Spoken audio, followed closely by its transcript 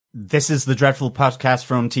This is the Dreadful Podcast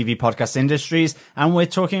from TV Podcast Industries, and we're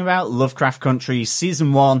talking about Lovecraft Country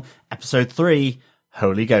Season 1, Episode 3,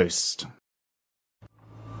 Holy Ghost.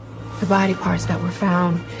 The body parts that were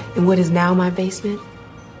found in what is now my basement,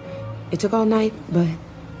 it took all night, but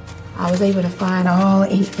I was able to find all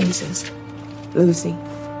 8 faces. Lucy,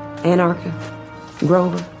 Anarcha,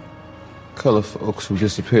 Grover. Color folks who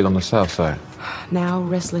disappeared on the south side. Now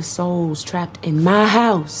restless souls trapped in my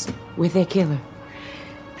house with their killer.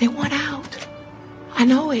 They want out. I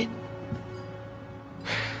know it.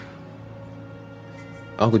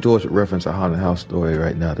 Uncle George would reference a haunted house story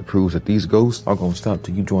right now that proves that these ghosts are going to stop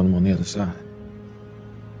till you join them on the other side.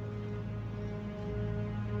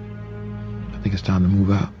 I think it's time to move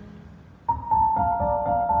out.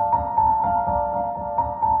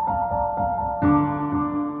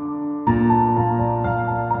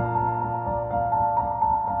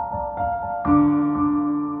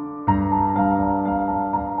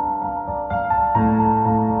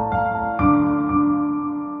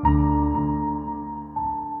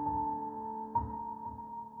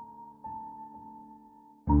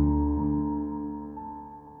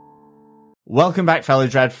 Welcome back, fellow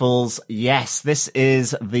Dreadfuls. Yes, this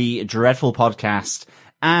is the Dreadful Podcast,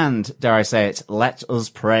 and, dare I say it, let us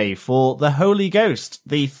pray for the Holy Ghost,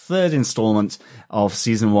 the third installment of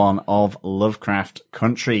Season 1 of Lovecraft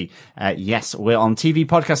Country. Yes, we're on TV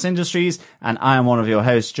Podcast Industries, and I am one of your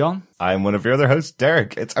hosts, John. I'm one of your other hosts,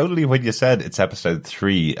 Derek. It's only when you said it's episode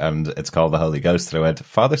 3 and it's called the Holy Ghost that I went,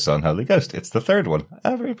 Father, Son, Holy Ghost. It's the third one.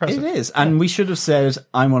 Very impressive. It is. And we should have said,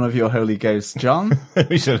 I'm one of your Holy Ghosts, John.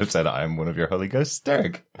 We should have said, I'm one of your Holy Ghosts,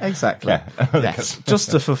 Derek. Exactly. Yeah. Yes. Just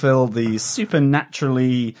to fulfill the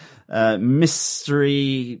supernaturally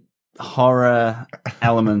mystery horror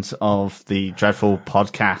element of the Dreadful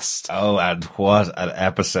Podcast. Oh, and what an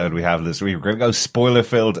episode we have this week. We're going to go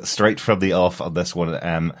spoiler-filled straight from the off on this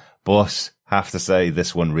one. But have to say,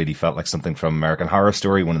 this one really felt like something from American Horror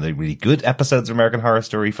Story, one of the really good episodes of American Horror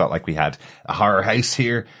Story. Felt like we had a horror house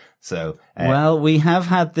here. So, well, we have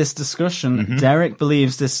had this discussion. Mm-hmm. Derek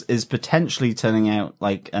believes this is potentially turning out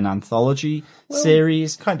like an anthology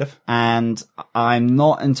series. Kind of. And I'm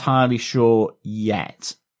not entirely sure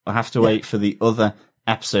yet. I'll have to wait for the other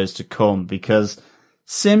episodes to come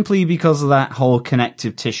simply because of that whole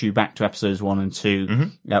connective tissue back to episodes 1 and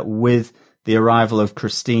 2, with the arrival of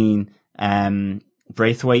Christine,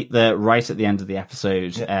 Braithwhite there right at the end of the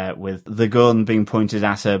episode, with the gun being pointed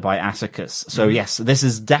at her by Atticus. So yes, this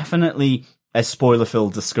is definitely a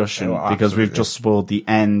spoiler-filled discussion because we've just spoiled the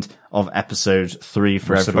end of episode 3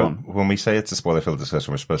 for everyone. When we say it's a spoiler-filled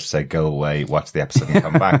discussion, we're supposed to say, go away, watch the episode and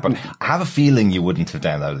come back. But I have a feeling you wouldn't have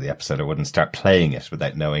downloaded the episode or wouldn't start playing it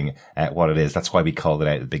without knowing what it is. That's why we called it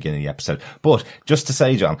out at the beginning of the episode. But just to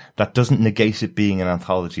say, John, that doesn't negate it being an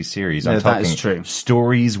anthology series. I'm talking that is true.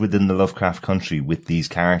 Stories within the Lovecraft Country with these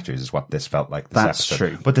characters is what this felt like this episode.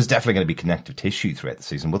 True. But there's definitely going to be connective tissue throughout the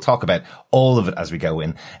season. We'll talk about all of it as we go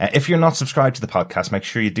in. If you're not subscribed to the podcast, make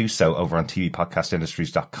sure you do so over on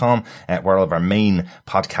tvpodcastindustries.com, where all of our main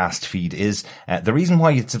podcast feed is. The reason why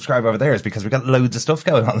you'd subscribe over there is because we've got loads of stuff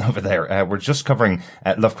going on over there. We're just covering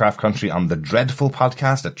Lovecraft Country on the Dreadful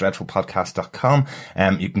Podcast at dreadfulpodcast.com.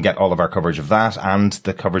 You can get all of our coverage of that and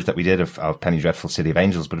the coverage that we did of Penny Dreadful City of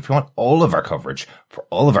Angels. But if you want all of our coverage for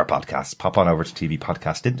all of our podcasts, pop on over to TV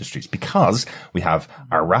Podcast Industries, because we have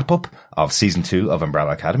our wrap-up of Season 2 of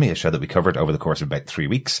Umbrella Academy, a show that we covered over the course of about 3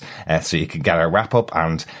 weeks. So you can get our wrap-up,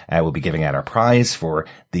 and we'll be giving out our prize for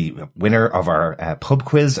the winner of our pub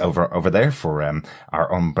quiz over there for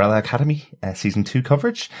our Umbrella Academy Season 2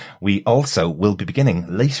 coverage. We also will be beginning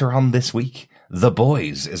later on this week. The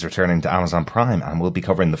Boys is returning to Amazon Prime, and we'll be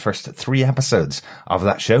covering the first 3 episodes of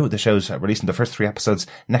that show. The show's releasing the first 3 episodes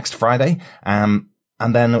next Friday.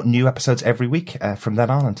 And then new episodes every week from then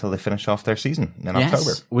on until they finish off their season in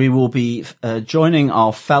October. We will be joining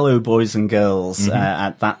our fellow boys and girls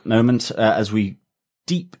at that moment as we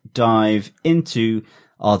deep dive into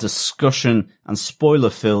our discussion and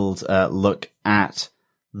spoiler-filled look at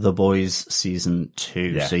The Boys Season 2.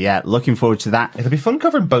 Yeah. So yeah, looking forward to that. It'll be fun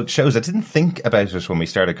covering both shows. I didn't think about it when we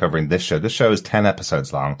started covering this show. This show is 10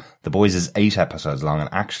 episodes long. The Boys is 8 episodes long. And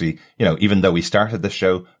actually, even though we started this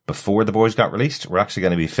show before The Boys got released, we're actually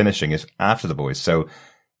going to be finishing it after The Boys. So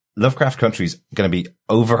Lovecraft Country is going to be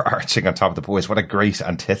overarching on top of The Boys. What a great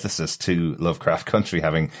antithesis to Lovecraft Country,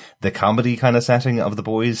 having the comedy kind of setting of The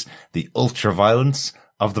Boys, the ultra violence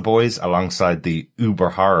of The Boys alongside the uber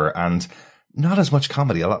horror, and not as much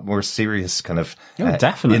comedy, a lot more serious kind of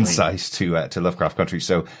definitely insight to Lovecraft Country.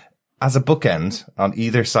 So as a bookend on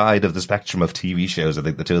either side of the spectrum of TV shows, I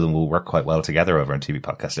think the two of them will work quite well together over in TV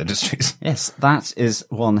Podcast Industries. Yes, that is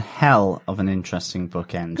one hell of an interesting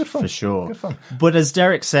bookend for sure. Good fun. But as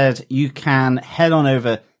Derek said, you can head on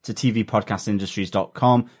over to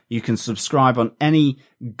tvpodcastindustries.com. You can subscribe on any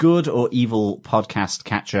good or evil podcast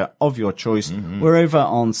catcher of your choice. We're over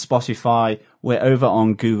on Spotify. We're over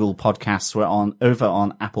on Google Podcasts. We're over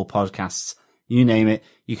on Apple Podcasts. You name it.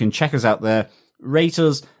 You can check us out there. Rate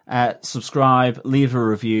us, subscribe, leave a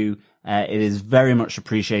review. It is very much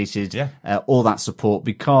appreciated. All that support,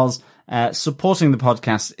 because supporting the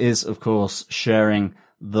podcast is, of course, sharing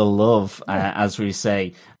the love, as we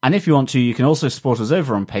say. And if you want to, you can also support us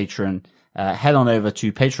over on Patreon. Head on over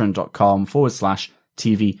to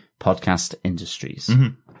patreon.com/TV Podcast Industries.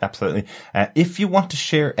 Absolutely. If you want to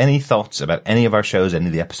share any thoughts about any of our shows, any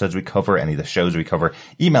of the episodes we cover, any of the shows we cover,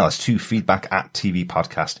 email us to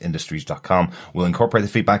feedback@tvpodcastindustries.com. We'll incorporate the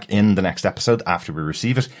feedback in the next episode after we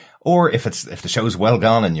receive it. Or if the show is well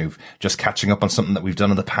gone and you've just catching up on something that we've done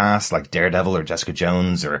in the past, like Daredevil or Jessica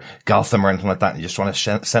Jones or Gotham or anything like that, and you just want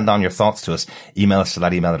to send on your thoughts to us, email us to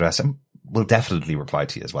that email address and we'll definitely reply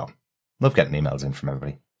to you as well. Love getting emails in from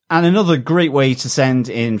everybody. And another great way to send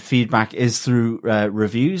in feedback is through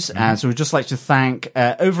reviews. So we'd just like to thank,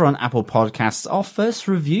 over on Apple Podcasts, our first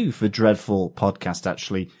review for Dreadful Podcast,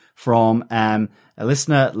 actually, from a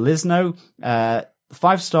listener, Lizno,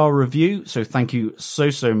 5-star review. So thank you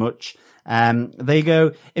so much. They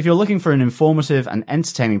go, if you're looking for an informative and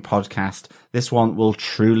entertaining podcast, this one will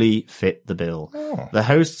truly fit the bill. The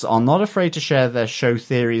hosts are not afraid to share their show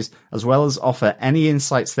theories, as well as offer any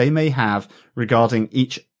insights they may have regarding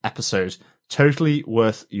each episode. Totally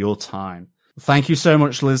worth your time. Thank you so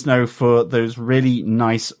much, Lizno, for those really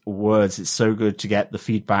nice words. It's so good to get the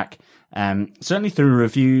feedback, certainly through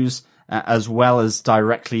reviews, as well as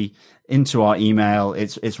directly into our email.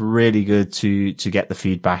 It's really good to get the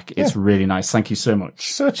feedback. It's really nice. Thank you so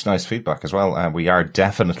much. Such nice feedback as well. We are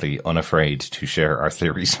definitely unafraid to share our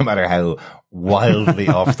theories, no matter how wildly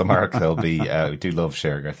off the mark they'll be. We do love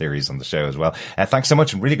sharing our theories on the show as well. Thanks so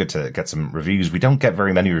much, and really good to get some reviews. We don't get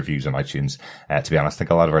very many reviews on iTunes, to be honest. I think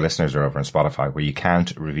a lot of our listeners are over on Spotify, where you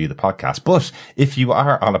can't review the podcast. But if you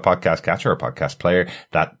are on a podcast catcher or a podcast player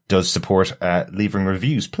that does support leaving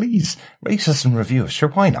reviews, please rate us and review us. Sure,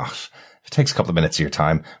 why not? It takes a couple of minutes of your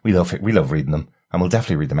time. We love reading them, and we'll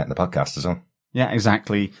definitely read them out in the podcast as well. Yeah,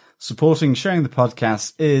 exactly. Sharing the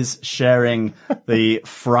podcast is sharing the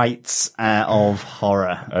frights of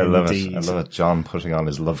horror. I love it. John putting on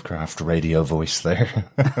his Lovecraft radio voice there.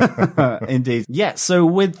 Indeed. Yeah, so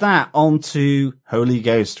with that, on to Holy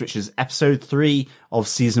Ghost, which is episode 3 of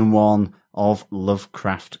season 1 of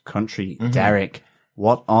Lovecraft Country. Derek,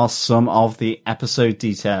 what are some of the episode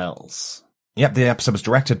details? Yep, the episode was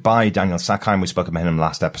directed by Daniel Sackheim. We spoke about him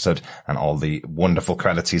last episode and all the wonderful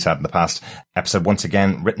credits he's had in the past. Episode once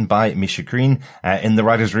again written by Misha Green. In the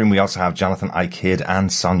writer's room, we also have Jonathan I. Kidd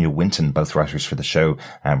and Sonia Winton, both writers for the show,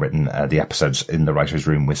 written the episodes in the writer's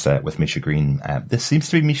room with Misha Green. This seems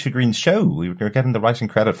to be Misha Green's show. We're getting the writing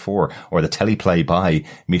credit for, or the teleplay by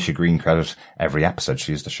Misha Green credit every episode.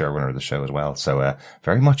 She's the showrunner of the show as well. So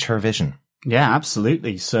very much her vision. Yeah,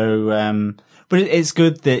 absolutely. So, but it's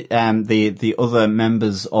good that the other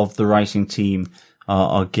members of the writing team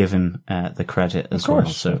are given the credit as well.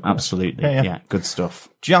 So absolutely, yeah, good stuff.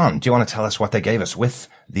 John, do you want to tell us what they gave us with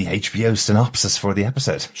the HBO synopsis for the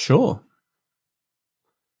episode? Sure.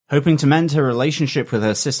 Hoping to mend her relationship with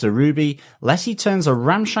her sister Ruby, Leti turns a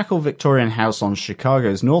ramshackle Victorian house on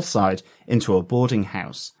Chicago's north side into a boarding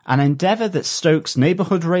house, an endeavour that stokes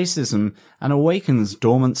neighbourhood racism and awakens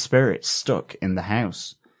dormant spirits stuck in the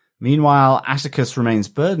house. Meanwhile, Atticus remains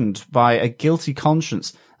burdened by a guilty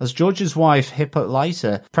conscience as George's wife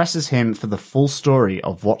Hippolyta presses him for the full story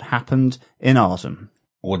of what happened in Ardham.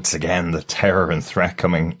 Once again, the terror and threat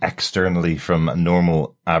coming externally from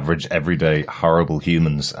normal, average, everyday, horrible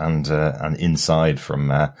humans, and inside from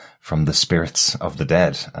the spirits of the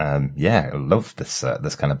dead. I love this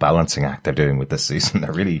kind of balancing act they're doing with this season.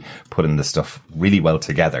 They're really putting this stuff really well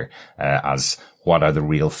together, as what are the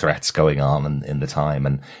real threats going on in the time,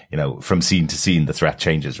 and from scene to scene, the threat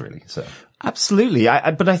changes really. So. Absolutely.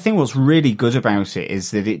 But I think what's really good about it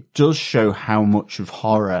is that it does show how much of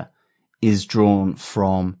horror is drawn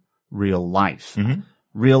from real life,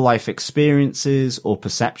 real life experiences or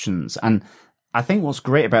perceptions. And I think what's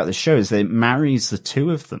great about this show is that it marries the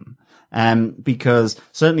two of them. Because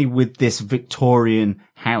certainly with this Victorian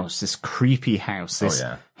house, this creepy house, this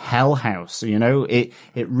hell house, it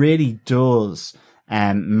really does,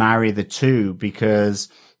 marry the two, because,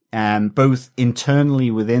 both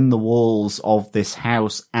internally within the walls of this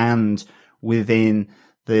house and within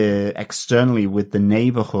externally with the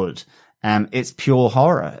neighborhood, it's pure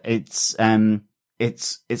horror. It's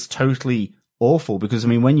totally awful because, I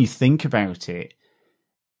mean, when you think about it,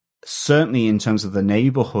 certainly in terms of the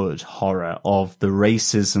neighborhood horror of the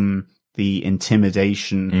racism, the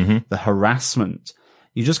intimidation, the harassment,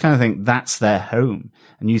 you just kind of think that's their home.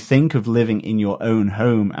 And you think of living in your own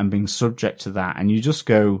home and being subject to that. And you just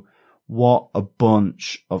go, what a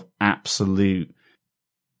bunch of absolute,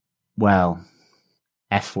 well,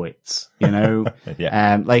 F-wits, you know?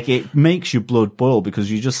 Like, it makes your blood boil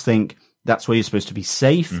because you just think that's where you're supposed to be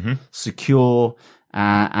safe, secure,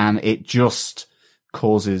 and it just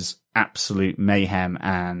causes absolute mayhem.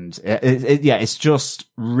 And it's just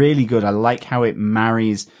really good. I like how it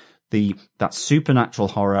marries that supernatural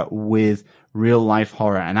horror with real life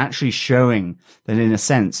horror, and actually showing that in a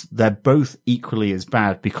sense they're both equally as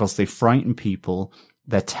bad because they frighten people,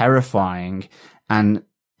 they're terrifying, and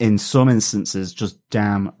in some instances just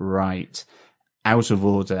damn right out of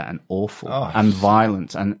order and awful and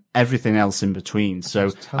violent and everything else in between.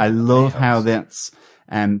 So I love how that's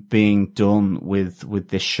being done with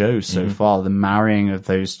this show so far, the marrying of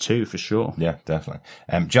those two for sure. Yeah, definitely.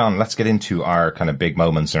 John, let's get into our kind of big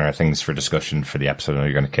moments and our things for discussion for the episode. I know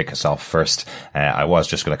you're going to kick us off first. I was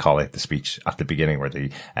just going to call it the speech at the beginning, where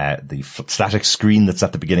the static screen that's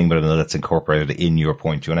at the beginning, but I know that's incorporated in your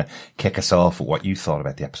point. Do you want to kick us off with what you thought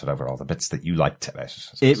about the episode overall, the bits that you liked about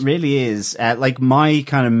it? It really is. Like, my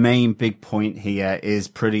kind of main big point here is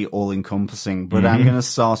pretty all encompassing, but I'm going to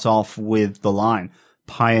start off with the line,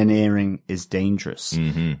 pioneering is dangerous.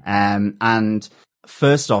 And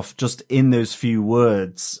first off, just in those few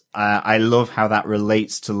words, I love how that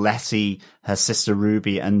relates to Leti, her sister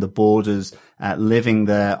Ruby, and the boarders living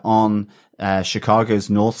there on Chicago's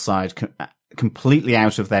north side, completely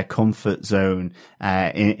out of their comfort zone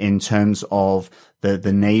in terms of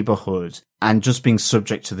the neighborhood, and just being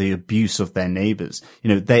subject to the abuse of their neighbors. You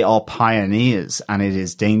know, they are pioneers, and it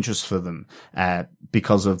is dangerous for them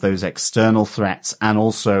because of those external threats, and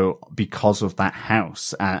also because of that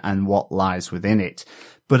house and what lies within it.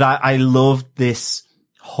 But I love this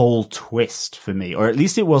whole twist for me, or at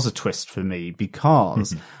least it was a twist for me,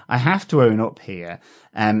 because I have to own up here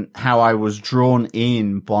how I was drawn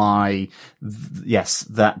in by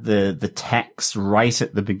the text right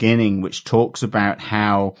at the beginning, which talks about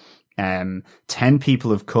how 10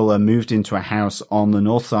 people of color moved into a house on the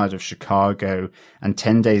north side of Chicago, and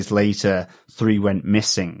 10 days later 3 went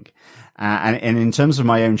missing. And in terms of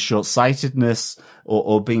my own short-sightedness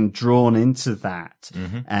or being drawn into that,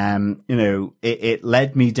 you know, it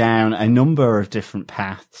led me down a number of different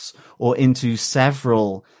paths, or into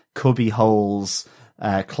several cubby holes,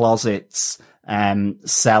 closets,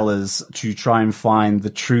 cellars, to try and find the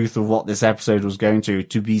truth of what this episode was going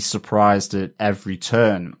to be surprised at every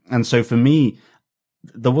turn. And so for me,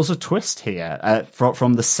 there was a twist here,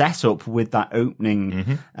 from the setup with that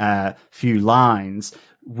opening, few lines,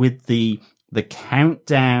 with the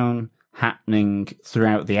countdown happening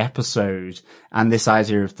throughout the episode, and this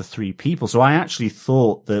idea of the 3 people. So I actually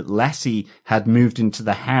thought that Leti had moved into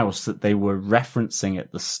the house that they were referencing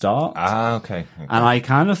at the start. Okay. And I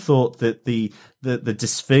kind of thought that the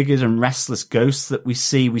disfigured and restless ghosts that we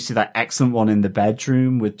see that excellent one in the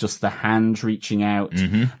bedroom with just the hand reaching out,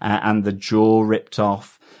 and the jaw ripped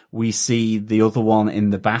off. We see the other one in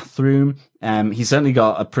the bathroom. He certainly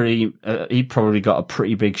got he probably got a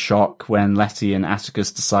pretty big shock when Leti and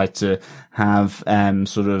Atticus decide to have,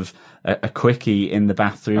 sort of a quickie in the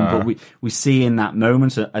bathroom. But we see in that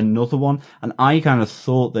moment another one. And I kind of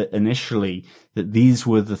thought that initially that these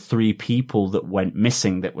were the 3 people that went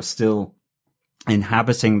missing, that were still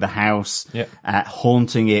inhabiting the house,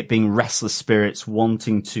 haunting it, being restless spirits,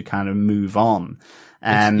 wanting to kind of move on.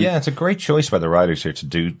 It's a great choice by the writers here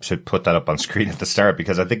to put that up on screen at the start,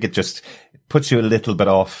 because I think it just puts you a little bit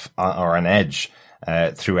off or on edge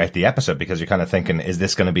throughout the episode, because you're kind of thinking, is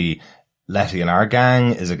this going to be Leti and our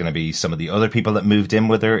gang? Is it going to be some of the other people that moved in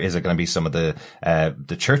with her? Is it going to be some of the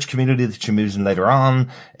church community that she moves in later on?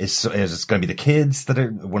 Is it going to be the kids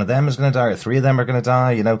that one of them is going to die, or 3 of them are going to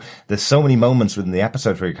die? You know, there's so many moments within the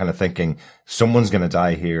episode where you're kind of thinking, someone's going to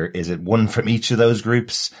die here. Is it one from each of those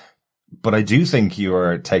groups? But I do think you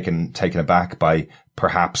are taken aback by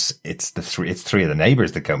perhaps it's 3 of the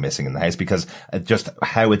neighbors that go missing in the house, because just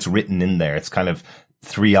how it's written in there, it's kind of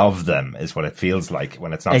 3 of them is what it feels like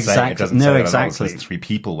when it's not saying. It doesn't say that it says 3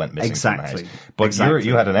 people went missing from the house. But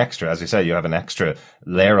you had an extra, as you say, you have an extra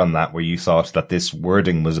layer on that, where you thought that this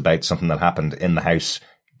wording was about something that happened in the house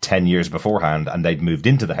 10 years beforehand, and they'd moved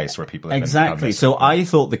into the house where people had been. So I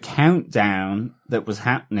thought the countdown that was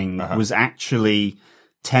happening was actually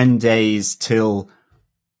 10 days till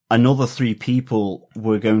another 3 people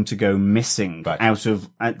were going to go missing out of,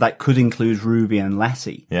 that could include Ruby and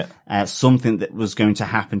Leti. Yeah. Something that was going to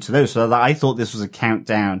happen to those. So I thought this was a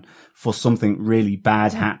countdown for something really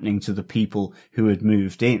bad happening to the people who had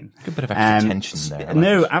moved in. Good bit of extra tension there.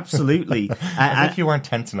 No, absolutely. I think you weren't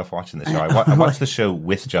tense enough watching the show. I watched the show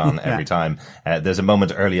with John every time. There's a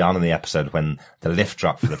moment early on in the episode when the lift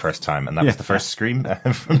dropped for the first time, and that was the first scream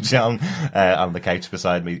from John on the couch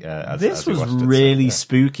beside me. This was really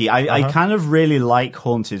spooky. I kind of really like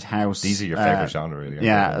haunted house. These are your favorite genre, really.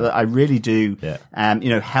 Yeah, I really do.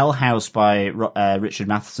 Yeah. Hell House by Richard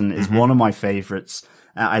Matheson is one of my favorites.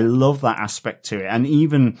 I love that aspect to it. And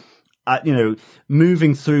even,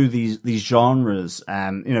 moving through these genres,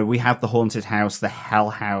 we have the haunted house, the hell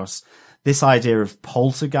house, this idea of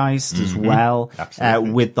poltergeist as well,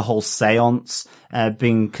 with the whole seance,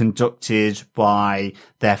 being conducted by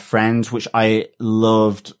their friends, which I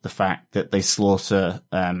loved the fact that they slaughter,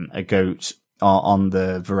 a goat on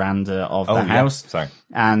the veranda of the house. Sorry.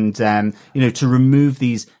 And, to remove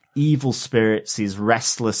these evil spirits, these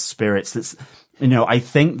restless spirits, that's, I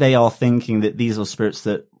think they are thinking that these are spirits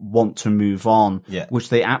that want to move on, which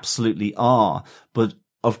they absolutely are. But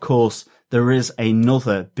of course, there is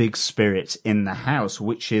another big spirit in the house,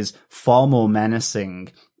 which is far more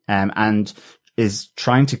menacing, and is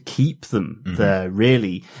trying to keep them there,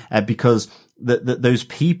 really, because those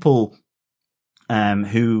people,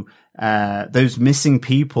 those missing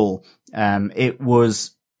people, it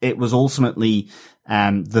was ultimately,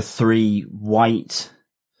 the 3 white,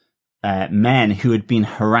 men who had been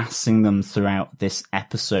harassing them throughout this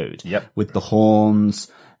episode. With the horns,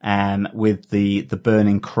 with the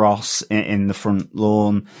burning cross in the front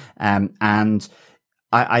lawn. And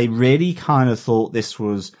I really kind of thought this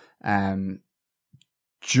was,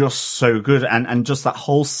 just so good. And just that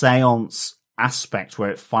whole seance aspect where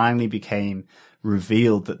it finally became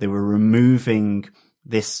revealed that they were removing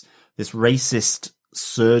this racist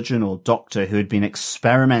surgeon or doctor who had been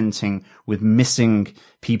experimenting with missing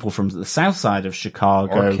people from the south side of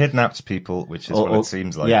Chicago. Or kidnapped people, which is what it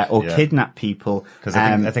seems like. Yeah, kidnapped people. Because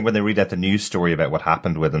I think when they read out the news story about what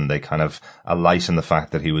happened with him, they kind of lighten the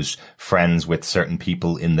fact that he was friends with certain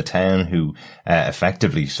people in the town who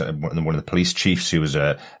effectively, one of the police chiefs who was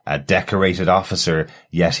a decorated officer,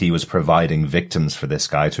 yet he was providing victims for this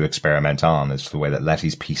guy to experiment on. It's the way that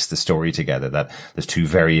Letty's pieced the story together, that there's 2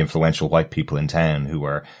 very influential white people in town who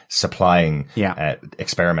are supplying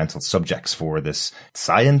experimental subjects for this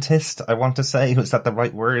scientist, I want to say. Was that the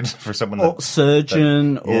right word for someone? Or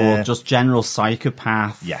surgeon, or just general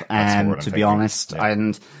psychopath, to be honest. Yeah.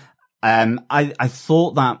 And I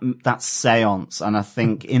thought that seance, and I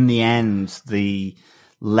think in the end, the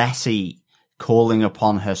Leti calling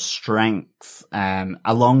upon her strength,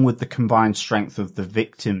 along with the combined strength of the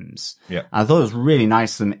victims. I thought it was really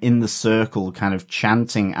nice them in the circle kind of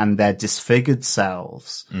chanting, and their disfigured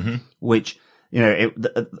selves, which,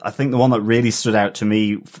 I think the one that really stood out to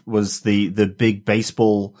me was the big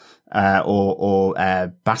baseball, or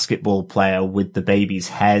basketball player with the baby's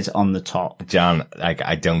head on the top. John,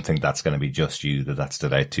 I don't think that's going to be just you that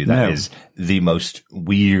stood out to. That is the most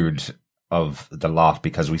weird of the lot,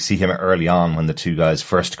 because we see him early on when the 2 guys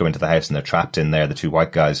first go into the house and they're trapped in there, the 2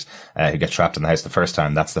 white guys who get trapped in the house the first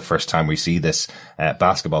time. That's the first time we see this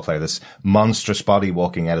basketball player, this monstrous body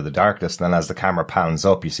walking out of the darkness. And then as the camera pans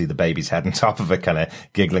up, you see the baby's head on top of it, kind of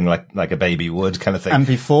giggling like a baby would, kind of thing. And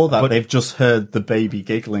before that, they've just heard the baby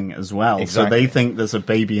giggling as well. Exactly. So they think there's a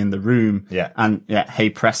baby in the room. And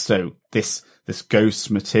hey presto, this ghost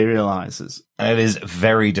materializes. And it is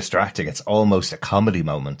very distracting. It's almost a comedy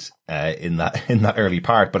moment in that early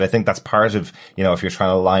part. But I think that's part of, if you're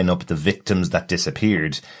trying to line up the victims that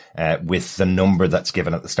disappeared with the number that's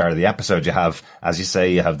given at the start of the episode, you have, as you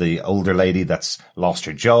say, you have the older lady that's lost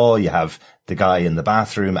her jaw, you have the guy in the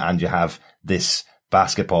bathroom, and you have this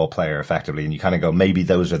basketball player effectively, and you kind of go, maybe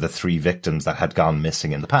those are the 3 victims that had gone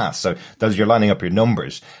missing in the past. So you're lining up your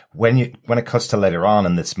numbers. When it cuts to later on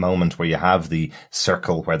in this moment where you have the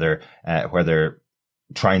circle where they're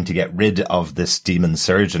trying to get rid of this demon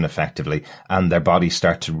surgeon effectively, and their bodies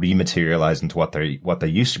start to rematerialize into what they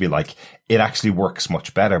used to be like, it actually works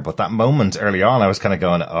much better. But that moment early on, I was kind of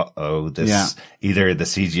going, either the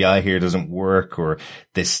CGI here doesn't work, or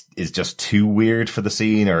this is just too weird for the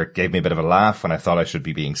scene, or it gave me a bit of a laugh when I thought I should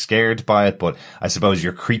be being scared by it. But I suppose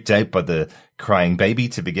you're creeped out by the crying baby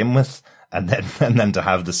to begin with, and then to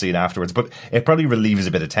have the scene afterwards. But it probably relieves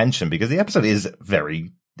a bit of tension, because the episode is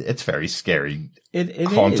very scary. It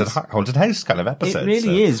haunted house kind of episode. It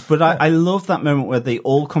really is. But I love that moment where they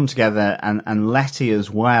all come together, and Leti as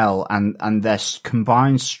well, and their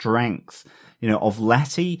combined strength, of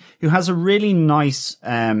Leti, who has a really nice,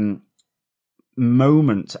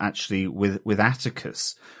 moment actually with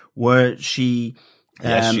Atticus, where she,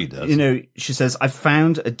 yes, she does. She says, "I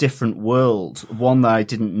found a different world, one that I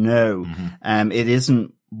didn't know. It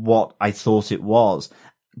isn't what I thought it was."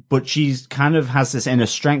 But she kind of has this inner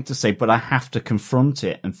strength to say, but I have to confront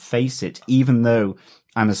it and face it, even though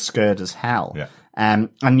I'm as scared as hell. Yeah.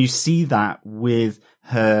 And you see that with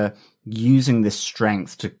her using this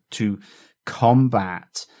strength to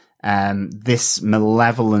combat this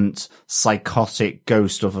malevolent, psychotic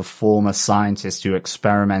ghost of a former scientist who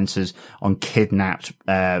experimented on kidnapped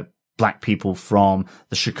black people from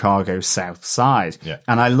the Chicago South Side. Yeah.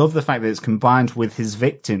 And I love the fact that it's combined with his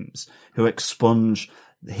victims who expunge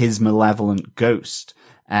his malevolent ghost.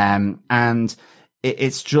 And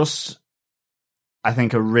it's just, I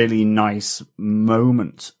think, a really nice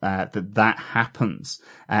moment that happens.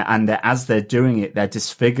 And that as they're doing it, their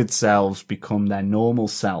disfigured selves become their normal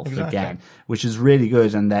self again, which is really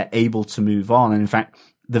good. And they're able to move on. And in fact,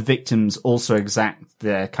 the victims also exact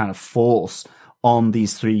their kind of force on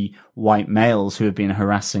these 3 white males who have been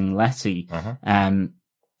harassing Leti.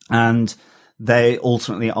 And they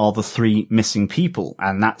ultimately are the 3 missing people.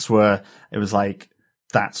 And that's where it was like,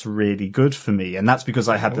 that's really good for me. And that's because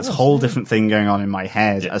I had this whole different thing going on in my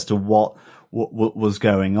head as to what was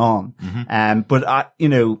going on. But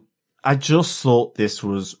I just thought this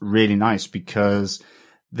was really nice because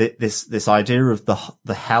this idea of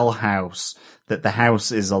the hell house, that the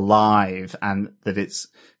house is alive and that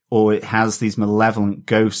it has these malevolent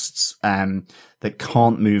ghosts, that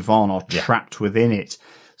can't move on or trapped within it,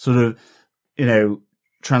 sort of,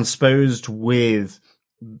 transposed with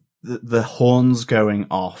the horns going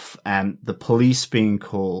off and the police being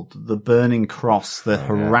called, the burning cross, the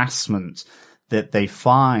harassment that they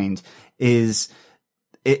find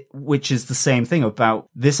which is the same thing about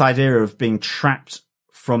this idea of being trapped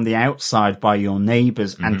from the outside by your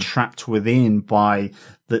neighbors and trapped within by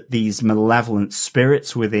these malevolent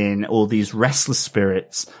spirits within, or these restless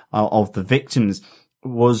spirits of the victims,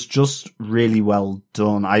 was just really well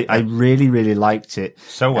done. I really, really liked it.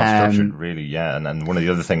 So well structured, really, yeah. And one of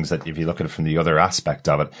the other things that, if you look at it from the other aspect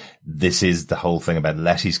of it, this is the whole thing about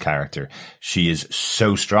Letty's character. She is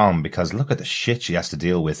so strong because look at the shit she has to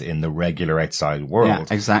deal with in the regular outside world.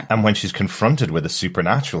 Yeah, exactly. And when she's confronted with a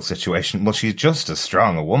supernatural situation, well, she's just as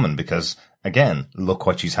strong a woman because, again, look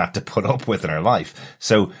what she's had to put up with in her life.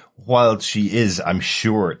 So while she is, I'm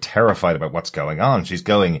sure, terrified about what's going on, she's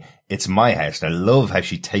going, it's my house. And I love how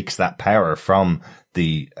she takes that power from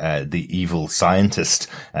the evil scientist,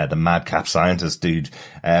 the madcap scientist dude.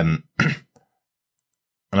 And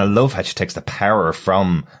I love how she takes the power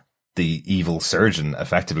from the evil surgeon.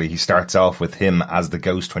 Effectively, he starts off with him as the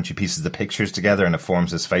ghost when she pieces the pictures together and it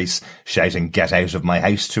forms his face shouting, "Get out of my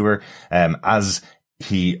house" to her. As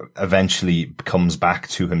he eventually comes back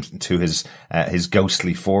to his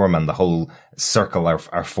ghostly form and the whole circle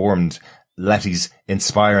are formed. Letty's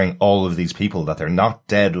inspiring all of these people that they're not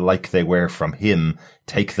dead like they were from him.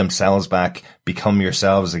 Take themselves back, become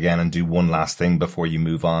yourselves again, and do one last thing before you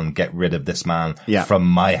move on. Get rid of this man from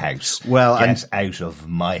my house. Well, get out of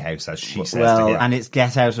my house, as she says to him. And it's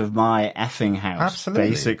get out of my effing house. Absolutely.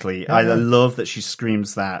 Basically. Yeah. I love that she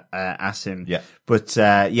screams that at him. Yeah. But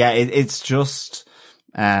it's just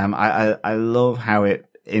I love how it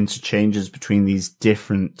interchanges between these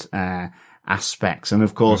different aspects. And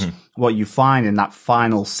of course, what you find in that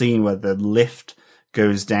final scene where the lift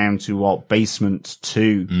goes down to basement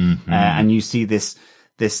 2, and you see this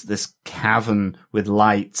cavern with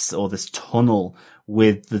lights, or this tunnel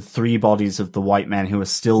with the 3 bodies of the white men who are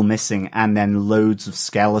still missing, and then loads of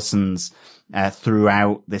skeletons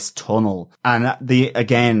throughout this tunnel. And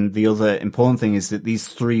the other important thing is that these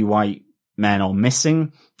 3 white men are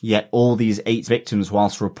missing, yet all these 8 victims,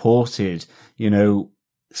 whilst reported,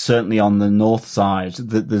 certainly on the north side,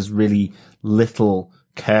 that there's really little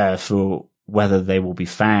care for whether they will be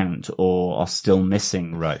found or are still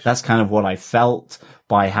missing. Right. That's kind of what I felt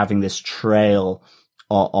by having this trail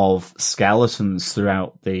of skeletons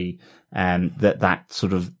throughout the, that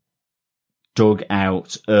sort of dug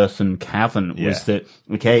out earthen cavern, was that,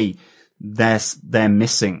 okay, they're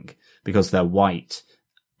missing because they're white.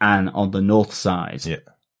 And on the north side,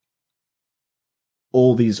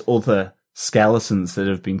 all these other skeletons that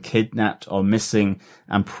have been kidnapped or missing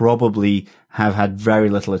and probably have had very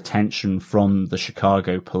little attention from the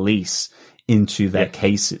Chicago police into their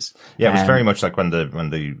cases. Yeah, it was very much like when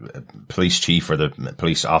the police chief or the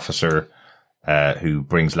police officer who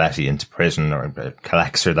brings Leti into prison or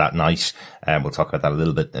collects her that night. We'll talk about that a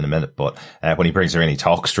little bit in a minute. But when he brings her in, he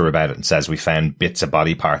talks to her about it and says, "We found bits of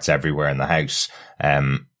body parts everywhere in the house."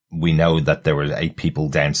 we know that there were 8 people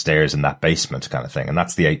downstairs in that basement kind of thing. And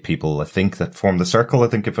that's the 8 people, I think, that formed the circle. I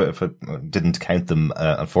think if I didn't count them,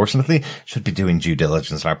 unfortunately, should be doing due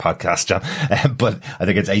diligence in our podcast, John. But I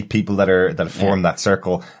think it's 8 people that form that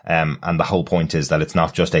circle. And the whole point is that it's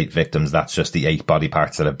not just 8 victims. That's just the 8 body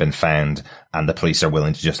parts that have been found. And the police are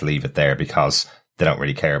willing to just leave it there because they don't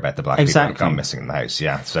really care about the black people who've gone missing in the house.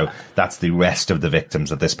 Yeah. So that's the rest of the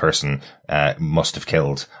victims that this person, must have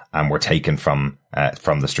killed and were taken from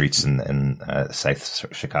the streets in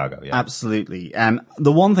South Chicago. Yeah. Absolutely.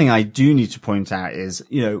 The one thing I do need to point out is,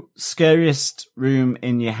 scariest room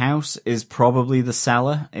in your house is probably the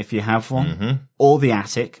cellar, if you have one, or the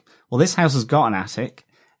attic. Well, this house has got an attic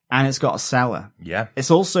and it's got a cellar. Yeah.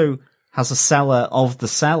 It's also has a cellar of the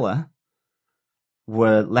cellar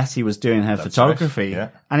where Leti was doing her photography. Right. Yeah.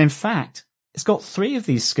 And in fact, it's got 3 of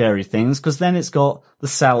these scary things because then it's got the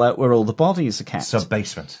cellar where all the bodies are kept.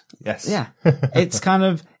 Sub-basement. Yes. Yeah. It's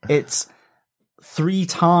 3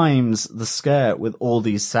 times the scare with all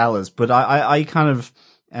these cellars. But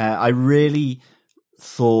I really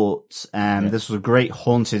thought, this was a great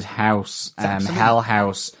haunted house, Hell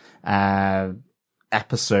House,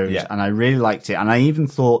 episode. Yeah. And I really liked it. And I even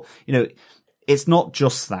thought, it's not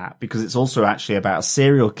just that, because it's also actually about a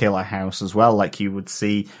serial killer house as well, like you would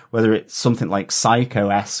see, whether it's something like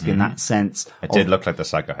Psycho-esque in that sense. It did look like the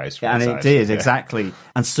Psycho house. And it did, exactly.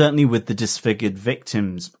 And certainly with the disfigured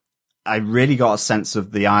victims, I really got a sense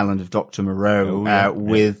of the island of Dr. Moreau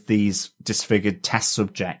with these disfigured test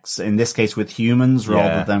subjects, in this case with humans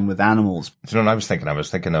rather than with animals. Do you know what I was thinking? I was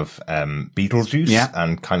thinking of Beetlejuice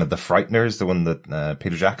and kind of The Frighteners, the one that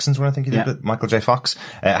Peter Jackson's one, I think he did, but Michael J. Fox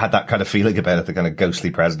had that kind of feeling about it, the kind of ghostly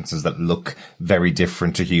presences that look very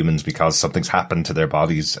different to humans because something's happened to their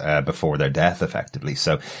bodies before their death, effectively.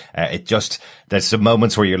 So there's some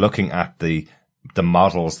moments where you're looking at the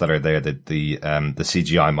models that are there, the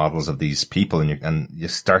CGI models of these people, and you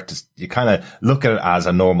kind of look at it as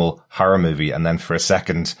a normal horror movie, and then for a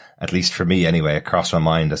second, at least for me anyway, it crossed my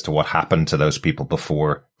mind as to what happened to those people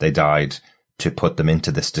before they died to put them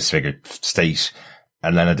into this disfigured state.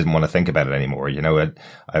 And then I didn't want to think about it anymore.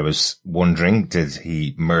 I was wondering, did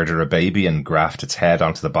he murder a baby and graft its head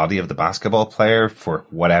onto the body of the basketball player for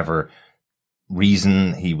whatever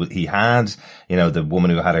reason he had? The woman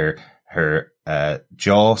who had her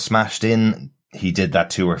jaw smashed in, he did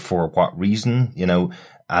that to her for what reason,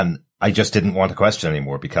 and I just didn't want to question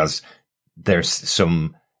anymore because there's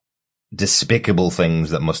some despicable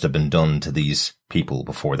things that must have been done to these people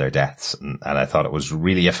before their deaths. And I thought it was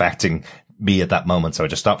really affecting me at that moment. So I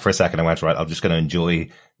just stopped for a second and went, right, I'm just going to enjoy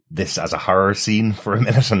this as a horror scene for a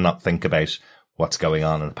minute and not think about what's going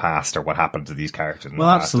on in the past or what happened to these characters. Well,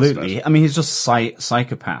 absolutely. I mean, he's just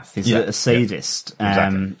psychopath. He's a sadist,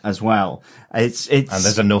 exactly. As well. It's and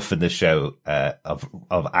there's enough in this show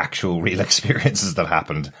of actual real experiences that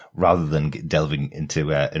happened rather than delving into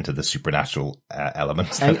the supernatural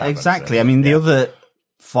elements. That exactly. So, I mean, the other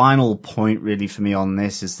final point really for me on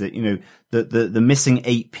this is that the missing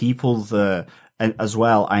 8 people as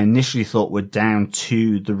well, I initially thought were down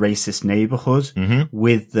to the racist neighborhood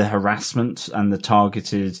with the harassment and the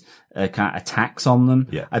targeted kind of attacks on them.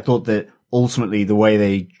 Yeah. I thought that ultimately the way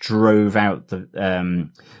they drove out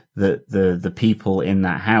the people in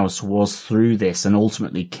that house was through this and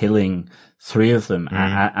ultimately killing 3 of them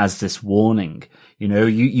as this warning.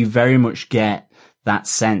 You very much get that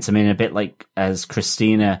sense. I mean, a bit like as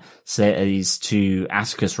Christina says to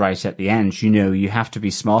Atticus right at the end, you have to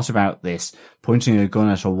be smart about this. Pointing a gun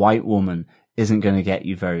at a white woman isn't going to get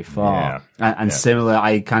you very far. And similar,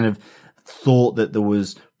 I kind of thought that there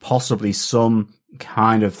was possibly some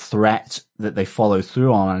kind of threat that they follow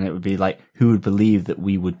through on, and it would be like, who would believe that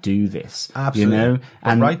we would do this? Absolutely.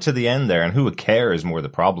 And right to the end there, and who would care is more the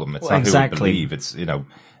problem. It's not who would believe. It's,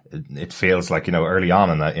 it feels like, early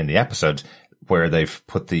on in the episode, where they've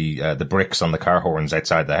put the bricks on the car horns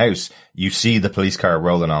outside the house, you see the police car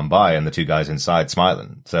rolling on by and the 2 guys inside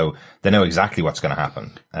smiling. So they know exactly what's going to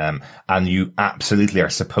happen. And you absolutely are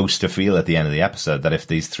supposed to feel at the end of the episode that if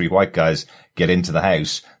these 3 white guys get into the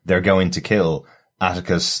house, they're going to kill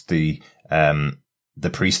Atticus, the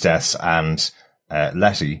priestess, and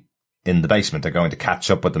Leti in the basement. They're going to catch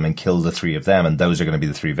up with them and kill the 3 of them, and those are going to be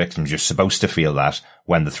the 3 victims. You're supposed to feel that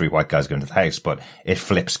when the 3 white guys go into the house, but it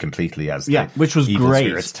flips completely as the which was evil great.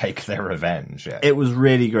 Spirits take their revenge. Yeah. It was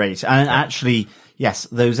really great. And actually, yes,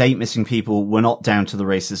 those 8 missing people were not down to the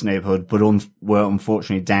racist neighborhood, but were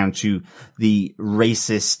unfortunately down to the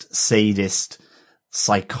racist, sadist,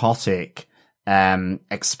 psychotic,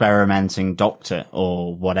 experimenting doctor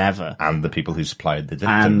or whatever. And the people who supplied the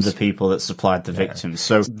victims. And the people that supplied the victims.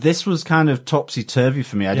 So this was kind of topsy-turvy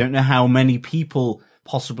for me. I don't know how many people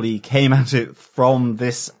possibly came at it from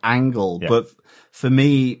this angle. Yeah. But for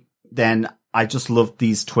me, then I just loved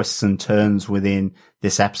these twists and turns within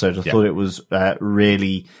this episode. I thought it was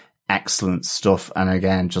really excellent stuff, and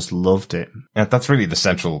again, just loved it. Yeah, that's really the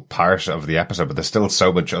central part of the episode, but there's still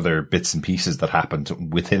so much other bits and pieces that happened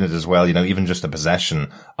within it as well. You know, even just the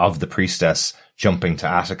possession of the priestess jumping to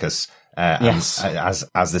Atticus, Yes.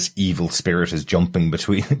 as this evil spirit is jumping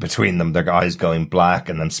between them, their eyes going black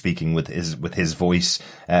and them speaking with his voice.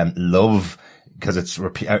 Love, because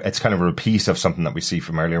it's kind of a repeat of something that we see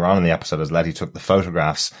from earlier on in the episode, as Leti took the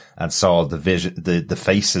photographs and saw the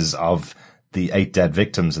faces of the 8 dead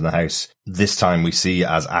victims in the house. This time we see,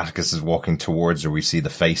 as Atticus is walking towards her, we see the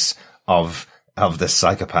face of this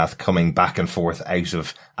psychopath coming back and forth out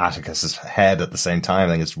of Atticus's head at the same time.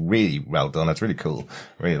 I think it's really well done. It's really cool.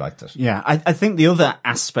 Really liked it. Yeah, I think the other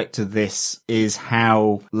aspect of this is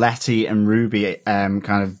how Leti and Ruby kind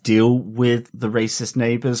of deal with the racist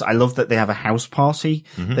neighbours. I love that they have a house party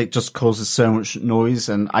that just causes so much noise,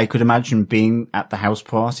 and I could imagine being at the house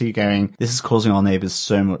party going, this is causing our neighbours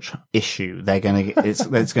so much issue. It's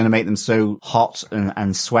going to make them so hot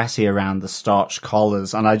and sweaty around the starched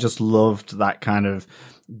collars, and I just loved that kind of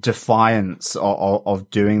defiance of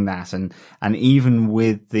doing that, and even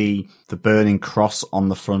with the burning cross on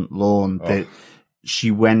the front lawn, that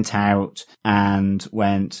she went out and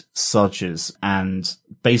went sodgers and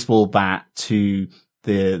baseball bat to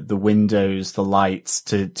the windows, the lights,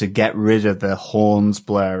 to get rid of the horns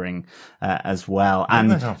blaring as well.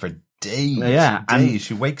 And And went on for days. Yeah, days.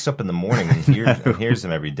 She wakes up in the morning and hears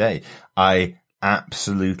them every day. I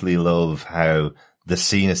absolutely love how the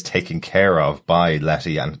scene is taken care of by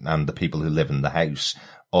Leti and the people who live in the house,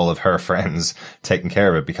 all of her friends taking care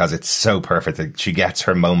of it, because it's so perfect that she gets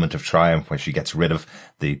her moment of triumph when she gets rid of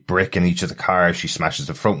the brick in each of the cars. She smashes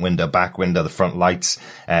the front window, back window, the front lights.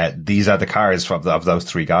 These are the cars of those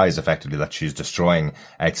 3 guys effectively that she's destroying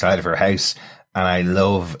outside of her house. And I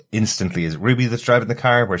love instantly, is it Ruby that's driving the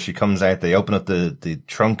car, where she comes out, they open up the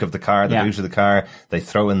trunk of the car, the boot of the car, they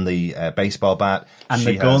throw in the baseball bat. And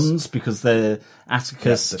the guns, because the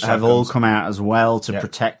Atticus have all come out as well to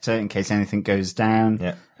protect her in case anything goes down.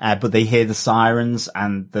 Yeah. But they hear the sirens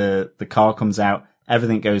and the car comes out,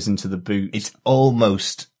 everything goes into the boot. It's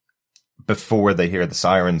almost before they hear the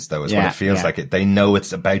sirens, though, is what it feels like. They know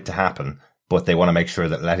it's about to happen, but they want to make sure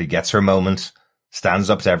that Leti gets her moment, stands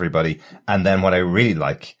up to everybody. And then what I really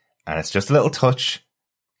like, and it's just a little touch,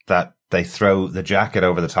 that they throw the jacket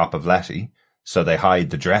over the top of Leti, so they hide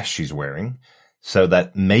the dress she's wearing, so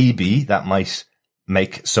that maybe that might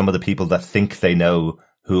make some of the people that think they know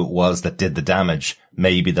who it was that did the damage,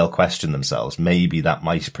 maybe they'll question themselves. Maybe that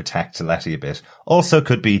might protect Leti a bit. Also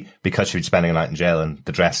could be because she's spending a night in jail and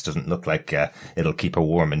the dress doesn't look like it'll keep her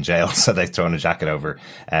warm in jail, so they've thrown a jacket over.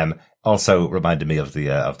 Also reminded me of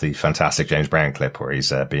the fantastic James Brown clip where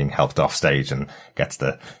he's being helped off stage and gets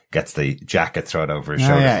the jacket thrown over his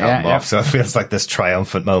shoulder to help him off. So it feels like this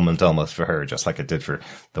triumphant moment almost for her, just like it did for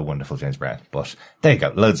the wonderful James Brown. But there you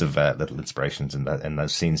go, loads of little inspirations in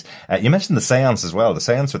those scenes. You mentioned the séance as well, the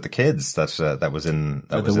séance with the kids that was in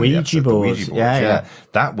the Ouija board. Yeah.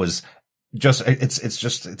 That was just it's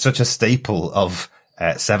such a staple of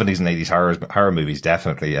 70s and 80s horror movies,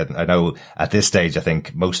 definitely. I know at this stage, I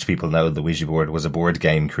think most people know the Ouija board was a board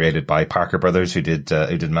game created by Parker Brothers, who did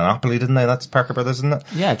Monopoly, didn't they? That's Parker Brothers, isn't it?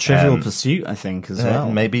 Yeah, Trivial Pursuit, I think, as well.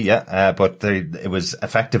 Maybe, yeah. But it was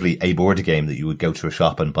effectively a board game that you would go to a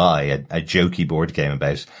shop and buy, a jokey board game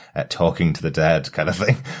about talking to the dead kind of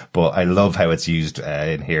thing. But I love how it's used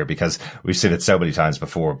in here, because we've seen it so many times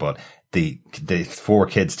before, but the 4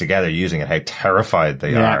 kids together using it, how terrified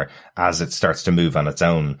they are as it starts to move on its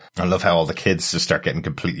own. I love how all the kids just start getting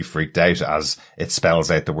completely freaked out as it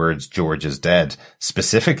spells out the words "George is dead,"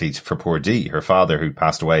 specifically for poor Dee, her father, who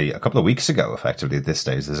passed away a couple of weeks ago, effectively at this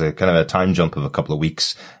stage. There's a kind of a time jump of a couple of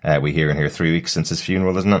weeks. We hear in here 3 weeks since his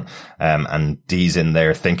funeral, isn't it? And Dee's in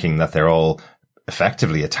there thinking that they're all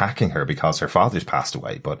effectively attacking her because her father's passed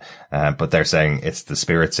away, but they're saying it's the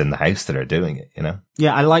spirits in the house that are doing it, you know?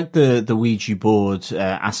 Yeah, I like the Ouija board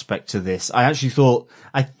aspect to this. I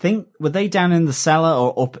think, were they down in the cellar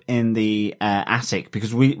or up in the attic?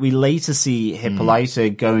 Because we later see Hippolyta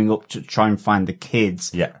going up to try and find the kids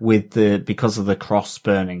because of the cross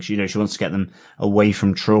burning. She wants to get them away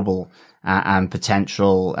from trouble and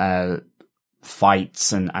potential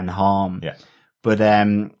fights and harm. Yeah. But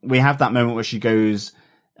we have that moment where she goes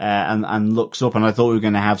and looks up, and I thought we were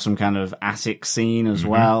going to have some kind of attic scene as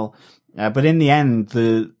well. But in the end,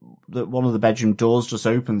 the one of the bedroom doors just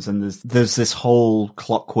opens, and there's this whole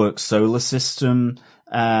clockwork solar system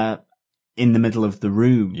in the middle of the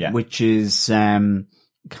room, which is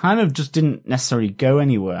kind of just didn't necessarily go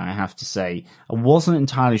anywhere, I have to say. I wasn't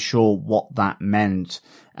entirely sure what that meant,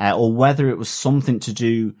 or whether it was something to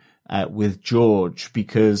do with George,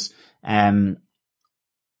 because in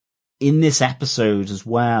this episode as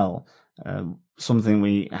well, something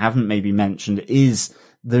we haven't maybe mentioned is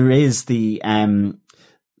there is the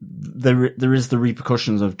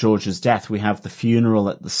repercussions of George's death. We have the funeral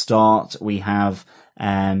at the start. We have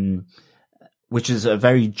which is a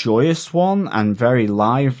very joyous one and very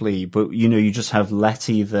lively, but you just have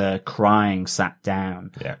Leti there crying, sat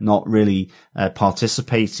down, not really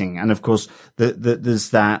participating. And of course,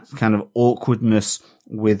 there's that kind of awkwardness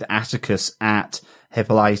with Atticus at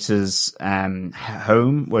Hippolyta's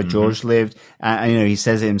home where George lived. He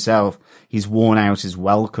says it himself, he's worn out his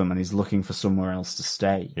welcome and he's looking for somewhere else to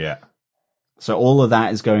stay. Yeah. So all of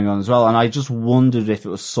that is going on as well. And I just wondered if it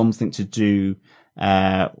was something to do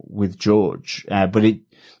with George, but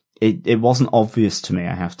it wasn't obvious to me,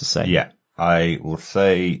 I have to say. Yeah, I will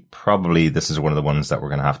say probably this is one of the ones that we're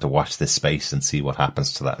going to have to watch this space and see what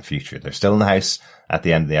happens to that in future. They're still in the house at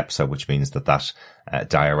the end of the episode, which means that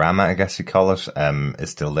diorama, I guess you call it, is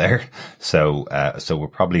still there. So we're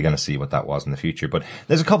probably going to see what that was in the future. But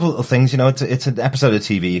there's a couple of things, it's an episode of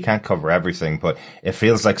TV. You can't cover everything, but it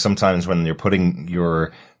feels like sometimes when you're putting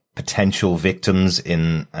your potential victims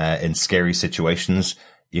in scary situations,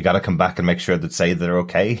 you got to come back and make sure that say they're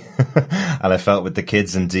okay. And I felt with the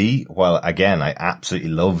kids and Dee, well, again, I absolutely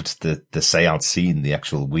loved the seance scene, the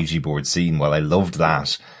actual Ouija board scene. Well, I loved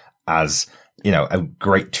that as, a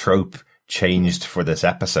great trope changed for this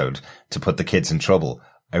episode to put the kids in trouble.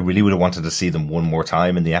 I really would have wanted to see them one more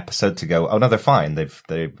time in the episode to go, oh no, they're fine. They've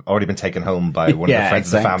already been taken home by one of the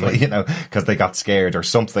friends of the family, because they got scared or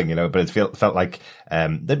something, but it felt like,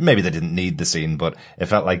 maybe they didn't need the scene, but it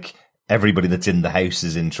felt like everybody that's in the house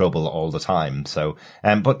is in trouble all the time. So,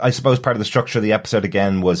 but I suppose part of the structure of the episode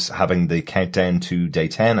again was having the countdown to day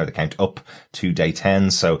 10 or the count up to day 10.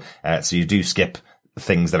 So you do skip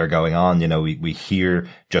things that are going on. We hear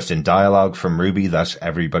just in dialogue from Ruby that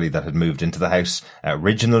everybody that had moved into the house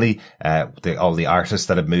originally, all the artists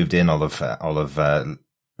that had moved in, all of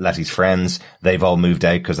Letty's friends, they've all moved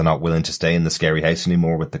out because they're not willing to stay in the scary house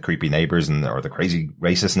anymore with the creepy neighbors or the crazy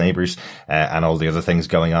racist neighbors, and all the other things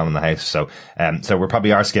going on in the house. So we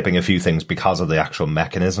probably are skipping a few things because of the actual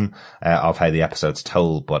mechanism, of how the episode's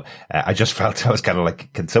told. But, I just felt I was kind of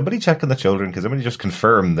like, can somebody check on the children? Can somebody just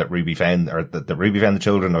confirm that Ruby found, or that Ruby found the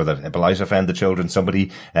children, or that Hippolyta found the children? Somebody,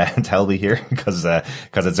 tell me here, because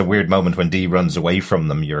it's a weird moment when Dee runs away from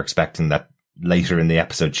them. You're expecting that later in the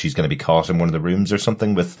episode she's going to be caught in one of the rooms or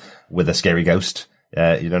something with a scary ghost.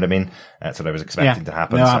 You know what I mean? That's what I was expecting to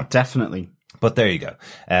happen. No, definitely. But there you go.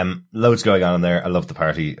 Loads going on in there. I love the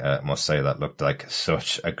party. Must say that looked like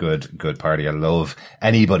such a good party. I love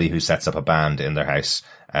anybody who sets up a band in their house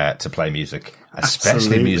to play music, especially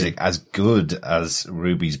Absolutely. music as good as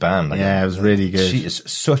Ruby's band. It was really good. She is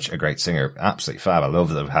such a great singer. Absolutely fab. I love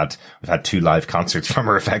that we've had 2 live concerts from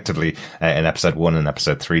her effectively in episode 1 and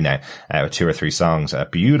episode 3 now, with 2 or 3 songs. A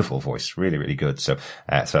beautiful voice, really, really good. So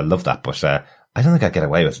I love that. But I don't think I'd get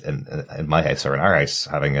away with in my house or in our house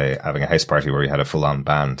having a house party where we had a full on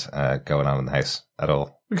band going on in the house at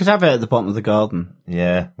all. We could have it at the bottom of the garden.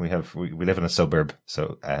 Yeah, we live in a suburb,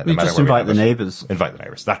 so We just invite the neighbours. Invite the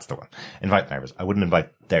neighbours. That's the one. Invite the neighbours. I wouldn't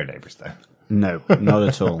invite their neighbours though. No, not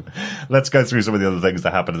at all. Let's go through some of the other things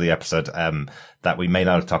that happened in the episode that we may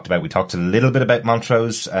not have talked about. We talked a little bit about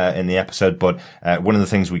Montrose in the episode, but one of the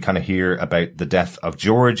things we kind of hear about the death of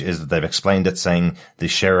George is that they've explained it, saying the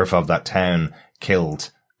sheriff of that town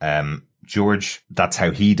killed George. That's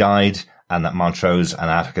how he died. And that Montrose and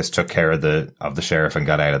Atticus took care of the sheriff and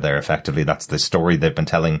got out of there effectively. That's the story they've been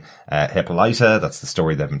telling Hippolyta. That's the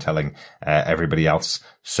story they've been telling everybody else.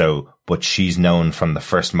 So, but she's known from the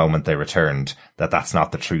first moment they returned that that's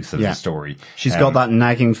not the truth of the story. She's got that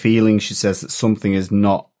nagging feeling. She says that something is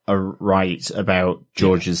not right about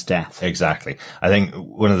George's death. Exactly. I think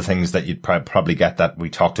one of the things that you'd probably get, that we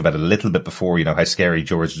talked about a little bit before, how scary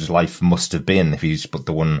George's life must have been if he's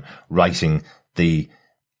the one writing the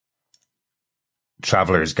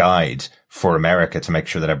traveler's guide for America to make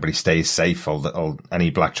sure that everybody stays safe.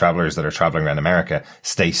 Any black travelers that are traveling around America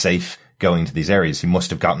stay safe going to these areas. He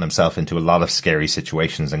must have gotten himself into a lot of scary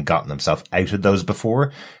situations and gotten himself out of those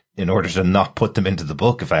before in order to not put them into the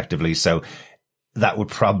book effectively. So that would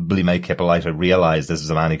probably make Hippolyta realize this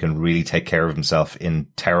is a man who can really take care of himself in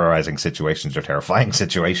terrorizing situations or terrifying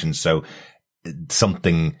situations. So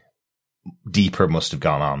something deeper must have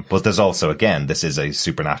gone on. But there's also, again, this is a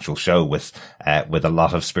supernatural show with a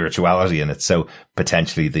lot of spirituality in it. So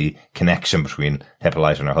potentially the connection between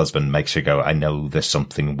Hippolyta and her husband makes you go, I know there's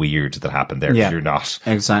something weird that happened there. Yeah, you're not.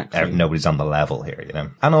 Exactly. Nobody's on the level here, you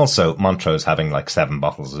know. And also Montrose having like 7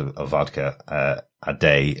 bottles of vodka, a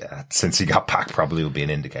day since he got back probably will be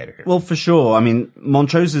an indicator here. Well, for sure. I mean,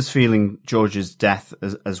 Montrose is feeling George's death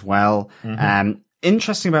as well.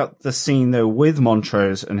 Interesting about the scene though with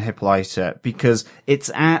Montrose and Hippolyta, because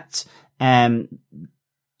it's at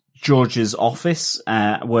George's office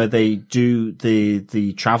where they do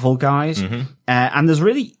the travel guide, and there's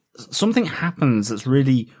really something happens that's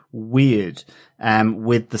really weird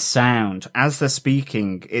with the sound as they're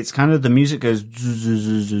speaking. It's kind of the music goes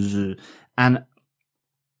and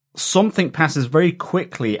something passes very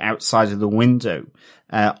quickly outside of the window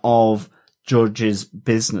of George's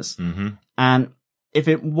business, and if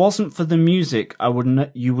it wasn't for the music,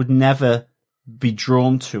 you would never be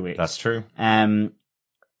drawn to it. That's true. In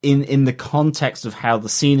the context of how the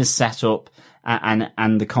scene is set up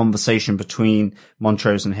and the conversation between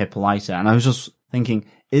Montrose and Hippolyta. And I was just thinking,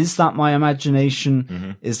 is that my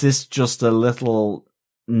imagination? Is this just a little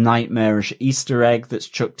nightmarish Easter egg that's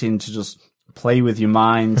chucked in to just play with your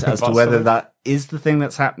mind as to whether that is the thing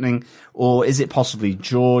that's happening, or is it possibly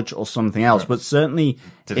George or something else? But certainly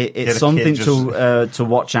it's something to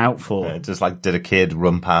watch out for. Just like, did a kid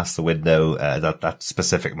run past the window that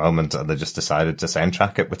specific moment and they just decided to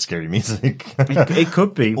soundtrack it with scary music? It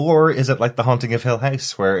could be. Or is it like The Haunting of Hill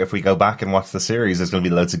House, where if we go back and watch the series, there's going to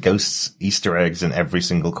be loads of ghosts, Easter eggs in every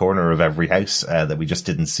single corner of every house that we just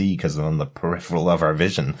didn't see because they're on the peripheral of our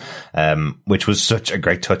vision, which was such a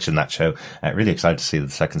great touch in that show. Really excited to see the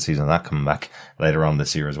second season of that coming back later on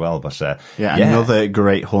this year as well. But another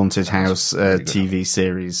great haunted house really TV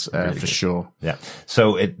series really for good. Sure. Yeah.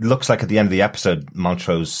 So it looks like at the end of the episode,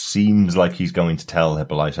 Montrose seems like he's going to tell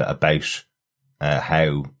Hippolyta about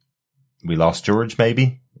how we lost George.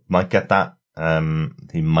 Maybe might get that.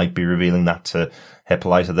 He might be revealing that to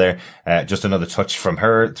Hippolyta there. Just another touch from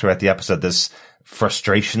her throughout the episode. This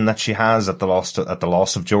frustration that she has at the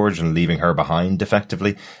loss of George and leaving her behind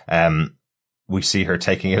effectively. We see her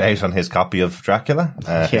taking it out on his copy of Dracula,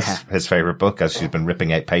 his favorite book, as she's been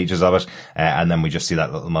ripping out pages of it. And then we just see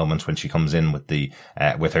that little moment when she comes in with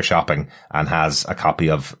with her shopping and has a copy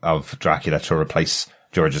of Dracula to replace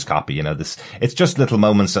George's copy. You know, it's just little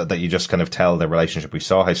moments that you just kind of tell their relationship. We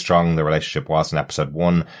saw how strong the relationship was in episode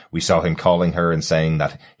 1. We saw him calling her and saying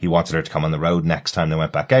that he wanted her to come on the road next time they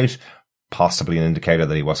went back out. Possibly an indicator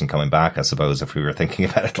that he wasn't coming back, I suppose, if we were thinking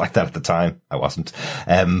about it like that at the time. I wasn't.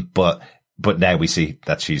 But now we see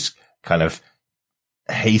that she's kind of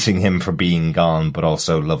hating him for being gone, but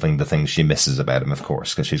also loving the things she misses about him, of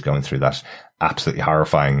course, because she's going through that absolutely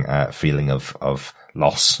horrifying feeling of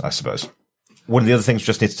loss, I suppose. One of the other things we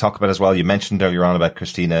just need to talk about as well, you mentioned earlier on about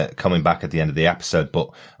Christina coming back at the end of the episode, but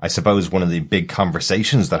I suppose one of the big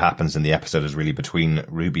conversations that happens in the episode is really between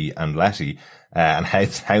Ruby and Leti, and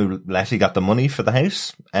how Leti got the money for the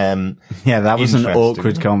house. That was an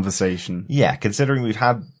awkward conversation. Yeah, considering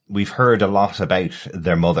we've heard a lot about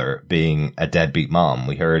their mother being a deadbeat mom.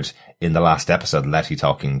 We heard in the last episode Leti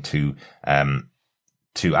talking to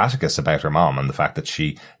Atticus about her mom and the fact that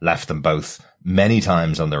she left them both many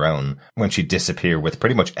times on their own when she'd disappear with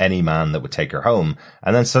pretty much any man that would take her home.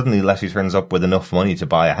 And then suddenly Leti turns up with enough money to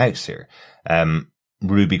buy a house here.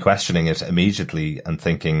 Ruby questioning it immediately and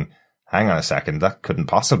thinking, hang on a second, that couldn't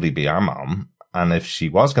possibly be our mom. And if she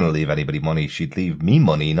was going to leave anybody money, she'd leave me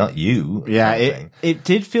money, not you. Yeah, it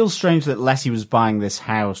did feel strange that Leti was buying this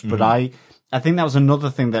house, but I think that was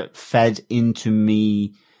another thing that fed into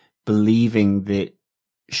me believing that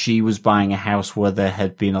she was buying a house where there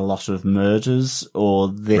had been a lot of murders, or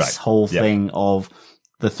this whole thing of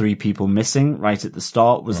the 3 people missing right at the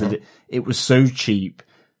start was that it was so cheap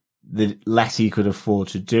that Leti could afford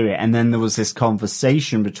to do it. And then there was this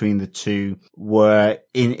conversation between the two where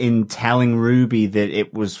in telling Ruby that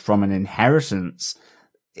it was from an inheritance,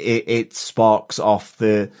 it sparks off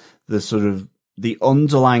the sort of the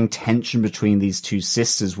underlying tension between these two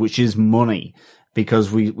sisters, which is money, because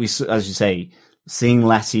we, as you say, seeing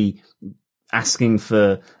Leti asking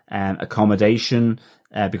for accommodation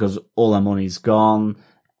because all her money's gone,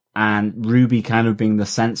 and Ruby kind of being the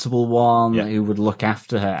sensible one who would look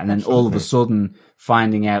after her, and then all of a sudden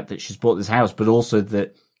finding out that she's bought this house, but also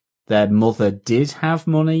that their mother did have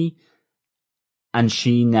money and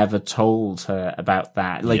she never told her about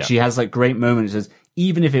that. Like, she has like great moments. Says,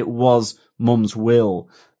 even if it was Mum's will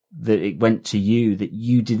that it went to you, that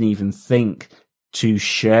you didn't even think to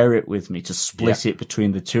share it with me, to split it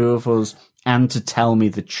between the two of us, and to tell me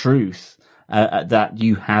the truth that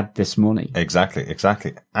you had this money. Exactly.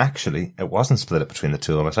 Actually, it wasn't split up between the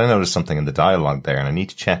two of us. I noticed something in the dialogue there, and I need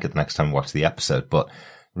to check it the next time I watch the episode, but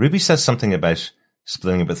Ruby says something about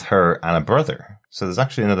splitting it with her and a brother. So there's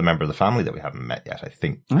actually another member of the family that we haven't met yet, I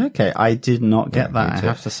think. Okay, I did not get that, I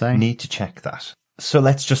have to say. Need to check that. So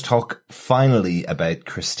let's just talk finally about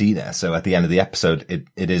Christina. So at the end of the episode,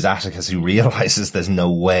 it is Atticus who realizes there's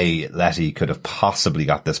no way Leti could have possibly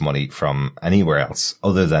got this money from anywhere else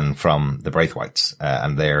other than from the Braithwhites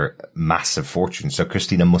and their massive fortune. So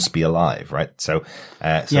Christina must be alive, right? So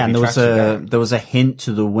and there was a hint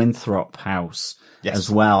to the Winthrop house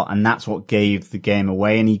as well, and that's what gave the game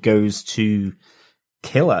away. And he goes to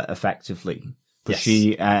kill her effectively. But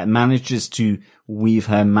she manages to weave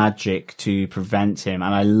her magic to prevent him.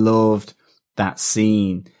 And I loved that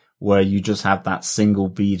scene where you just have that single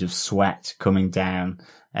bead of sweat coming down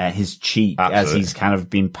his cheek as he's kind of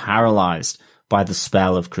been paralyzed by the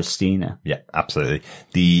spell of Christina. Yeah, absolutely.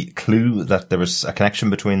 The clue that there was a connection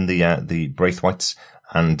between the Braithwhites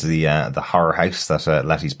and the horror house that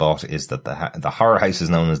Letty's bought is that the horror house is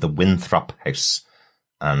known as the Winthrop House.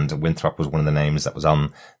 And Winthrop was one of the names that was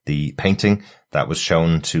on the painting that was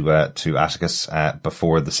shown to Atticus,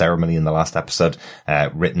 before the ceremony in the last episode.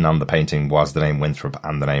 Written on the painting was the name Winthrop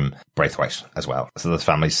and the name Braithwhite as well. So the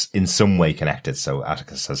family's in some way connected. So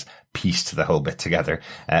Atticus has pieced the whole bit together.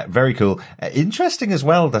 Very cool. Interesting as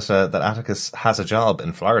well that Atticus has a job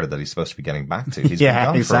in Florida that he's supposed to be getting back to. He's been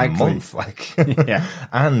gone for a month,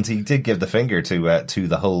 and he did give the finger to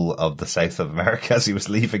the whole of the South of America as he was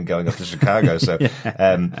leaving, going up to Chicago. So,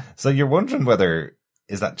 so you're wondering whether,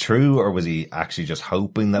 is that true, or was he actually just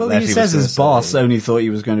hoping that Leti he says his boss only thought he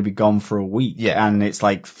was going to be gone for a week, and it's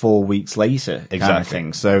like 4 weeks later, kind of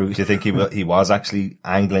thing. So, do you think he was actually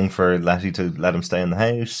angling for Leti to let him stay in the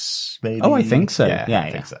house? Maybe. Oh, I think so. Yeah,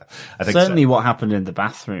 I think so. I think certainly what happened in the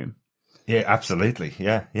bathroom. Yeah, absolutely.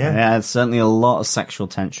 Yeah. It's certainly a lot of sexual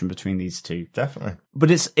tension between these two. Definitely.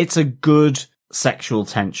 But it's a good sexual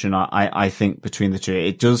tension, I think, between the two.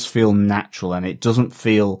 It does feel natural, and it doesn't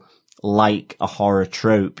feel like a horror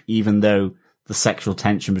trope, even though the sexual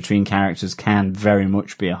tension between characters can very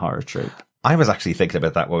much be a horror trope. I was actually thinking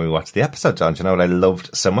about that when we watched the episode, John. Do you know what I loved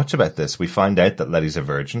so much about this? We find out that Letty's a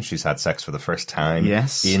virgin. She's had sex for the first time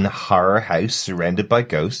in horror house, surrounded by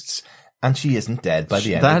ghosts, and she isn't dead by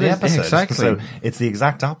the end of the episode. Exactly. So it's the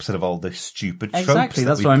exact opposite of all the stupid tropes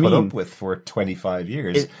that we put up with for 25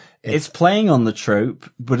 years. It's playing on the trope,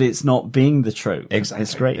 but it's not being the trope. Exactly.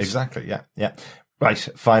 It's great. Exactly. Yeah. Right.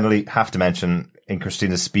 Finally, have to mention in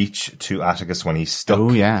Christina's speech to Atticus when he's stuck.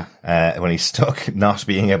 Oh, yeah. When he's stuck, not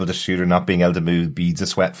being able to shoot her, not being able to move, beads of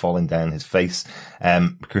sweat falling down his face.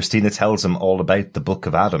 Christina tells him all about the Book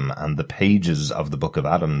of Adam and the pages of the Book of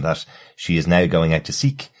Adam that she is now going out to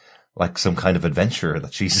seek. Like some kind of adventurer,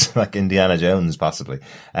 that she's like Indiana Jones, possibly.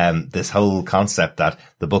 This whole concept that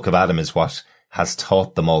the Book of Adam is what has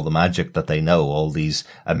taught them all the magic that they know, all these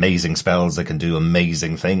amazing spells that can do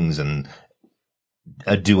amazing things and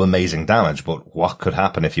do amazing damage. But what could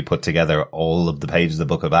happen if you put together all of the pages of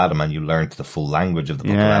the Book of Adam and you learned the full language of the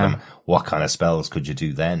Book of Adam? What kind of spells could you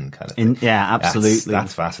do then? Kind of thing. Absolutely.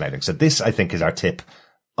 That's fascinating. So this, I think, is our tip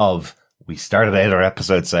of, we started out our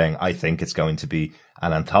episode saying, I think it's going to be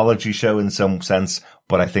an anthology show in some sense,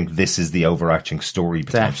 but I think this is the overarching story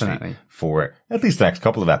potentially for at least the next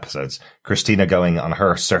couple of episodes. Christina going on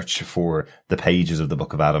her search for the pages of the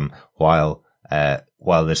Book of Adam while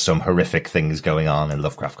there's some horrific things going on in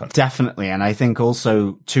Lovecraft Country. Definitely. And I think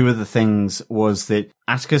also two of the things was that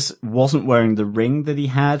Atticus wasn't wearing the ring that he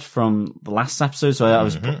had from the last episode. So I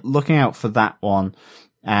was looking out for that one.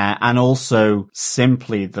 And also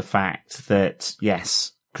simply the fact that,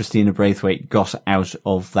 yes, Christina Braithwhite got out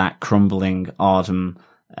of that crumbling Ardham,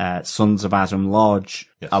 Sons of Adam Lodge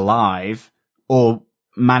alive, or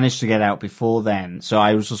managed to get out before then. So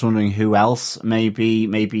I was just wondering who else,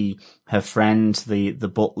 maybe her friend, the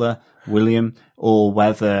butler, William, or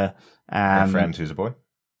whether, her friend who's a boy.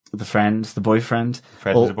 The boyfriend.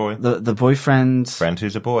 Friend who's a boy. The boyfriend. Friend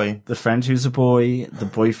who's a boy. The friend who's a boy, the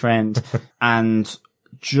boyfriend, and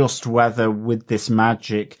just whether with this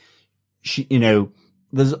magic, she's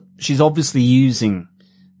obviously using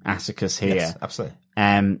Atticus here. Yes, absolutely.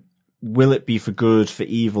 Will it be for good, for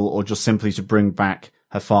evil, or just simply to bring back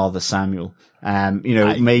her father, Samuel?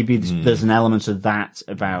 Maybe there's an element of that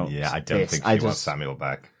about I don't think she wants Samuel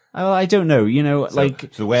back. Oh, I don't know.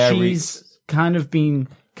 She's kind of been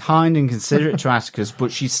kind and considerate to Atticus,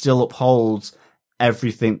 but she still upholds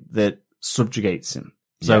everything that subjugates him.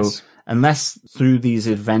 So unless through these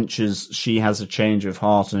adventures she has a change of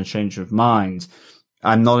heart and a change of mind,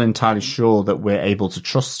 I'm not entirely sure that we're able to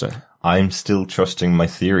trust her. I'm still trusting my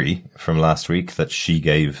theory from last week that she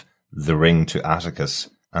gave the ring to Atticus,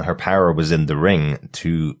 and her power was in the ring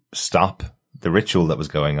to stop the ritual that was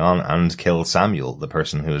going on and kill Samuel, the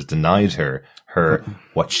person who has denied her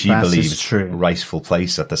what she believes rightful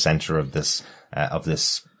place at the center of this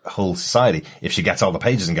whole society. If she gets all the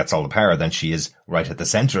pages and gets all the power, then she is right at the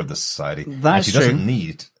center of the society. That's and she doesn't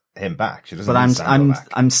need him back. She doesn't need Samuel back.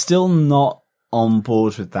 I'm still not on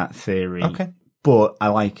board with that theory. Okay. But I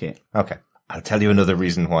like it. Okay. I'll tell you another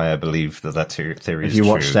reason why I believe that theory is true. Have you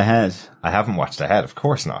watched ahead? I haven't watched ahead. Of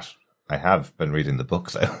course not. I have been reading the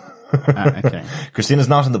book, though. Okay. Christina's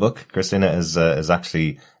not in the book. Christina is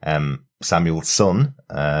actually, Samuel's son,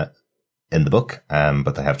 in the book.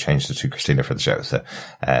 But they have changed it to Christina for the show. So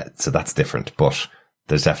that's different. But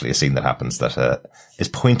there's definitely a scene that happens that, is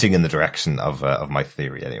pointing in the direction of my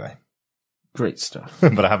theory anyway. Great stuff.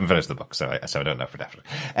 But I haven't finished the book, so I don't know for definite.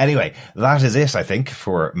 Anyway, that is it, I think,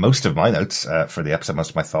 for most of my notes, for the episode, most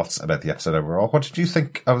of my thoughts about the episode overall. What did you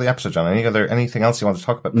think of the episode, John? Anything else you want to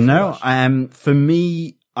talk about? No, for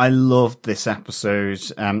me, I loved this episode.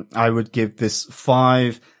 I would give this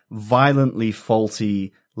 5 violently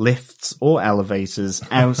faulty lifts or elevators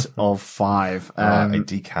out of 5. A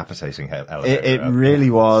decapitating elevator. It really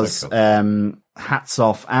was. So cool. Hats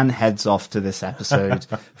off and heads off to this episode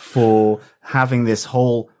for having this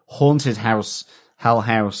whole haunted house, hell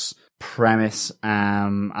house premise.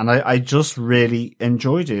 And I just really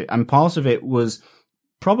enjoyed it. And part of it was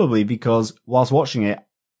probably because whilst watching it,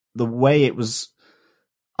 the way it was,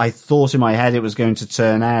 I thought in my head it was going to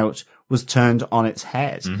turn out, was turned on its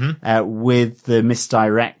head, with the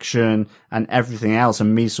misdirection and everything else,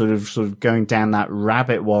 and me sort of going down that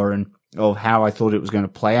rabbit warren of how I thought it was going to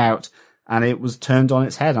play out. And it was turned on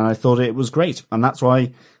its head, and I thought it was great. And that's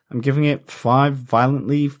why I'm giving it 5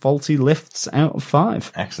 violently faulty lifts out of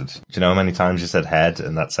 5. Excellent. Do you know how many times you said head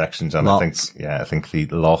in that section, John? Lots. I think the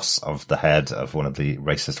loss of the head of one of the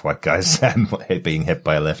racist white guys being hit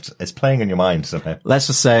by a lift is playing in your mind somehow. Let's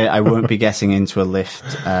just say I won't be getting into a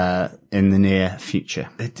lift in the near future.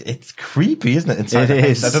 It's creepy, isn't it? It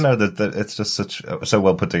is. I don't know that it's just so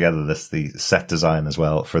well put together. The set design as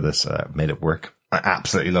well for this made it work. I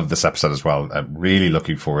absolutely love this episode as well. I'm really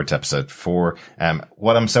looking forward to episode 4.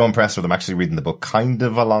 What I'm so impressed with, I'm actually reading the book kind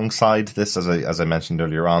of alongside this, as I mentioned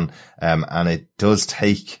earlier on. And it does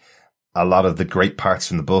take a lot of the great parts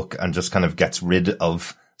from the book and just kind of gets rid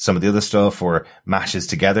of some of the other stuff or mashes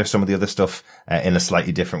together some of the other stuff in a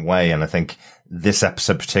slightly different way. And I think this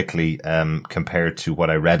episode particularly, compared to what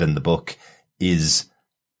I read in the book, is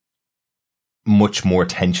much more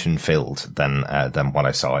tension filled than what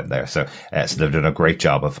I saw in there. So they've done a great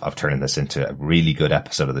job of turning this into a really good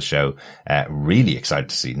episode of the show. Really excited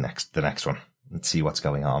to see the next one and see what's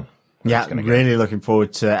going on. Yeah, really looking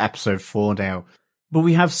forward to episode 4 now. But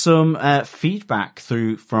we have some feedback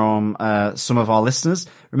through from some of our listeners.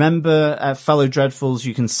 Remember, fellow Dreadfuls,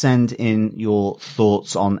 you can send in your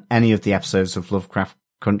thoughts on any of the episodes of Lovecraft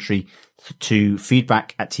Country to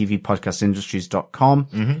feedback@tvpodcastindustries.com.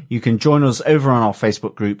 Mm-hmm. You can join us over on our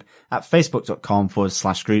Facebook group at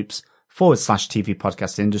facebook.com/groups/TV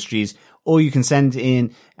Podcast Industries, or you can send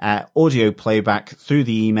in audio playback through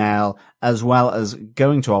the email, as well as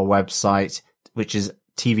going to our website, which is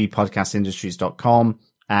tvpodcastindustries.com,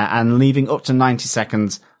 and leaving up to 90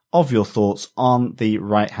 seconds of your thoughts on the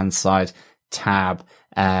right-hand side tab.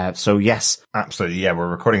 So yes. Absolutely. Yeah. We're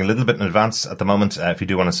recording a little bit in advance at the moment. If you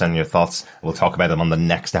do want to send your thoughts, we'll talk about them on the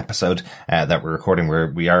next episode, that we're recording,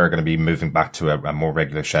 where we are going to be moving back to a more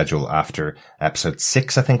regular schedule after episode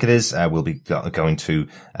 6, I think it is. We'll be going to,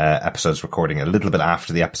 episodes recording a little bit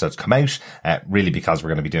after the episodes come out, really because we're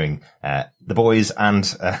going to be doing, The Boys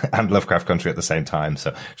and Lovecraft Country at the same time.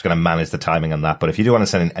 So just going to manage the timing on that. But if you do want to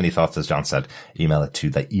send in any thoughts, as John said, email it to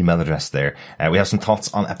the email address there. We have some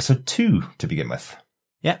thoughts on episode 2 to begin with.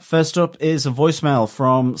 Yeah, first up is a voicemail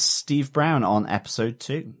from Steve Brown on episode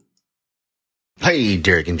 2. Hey,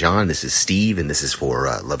 Derek and John, this is Steve, and this is for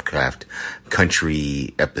Lovecraft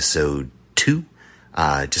Country episode 2.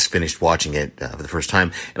 Just finished watching it for the first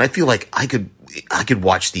time, and I feel like I could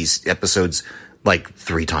watch these episodes like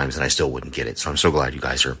 3 times and I still wouldn't get it. So I'm so glad you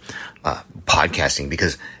guys are podcasting,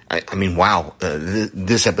 because I mean, wow,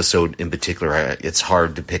 this episode in particular, it's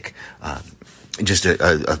hard to pick just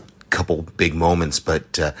a couple big moments,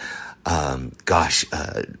 but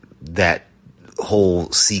that whole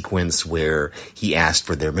sequence where he asked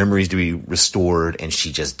for their memories to be restored and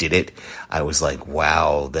she just did it, I was like,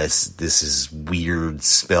 wow, this is weird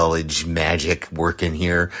spellage magic working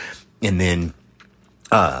here. And then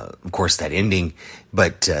of course that ending,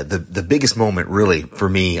 But the biggest moment, really, for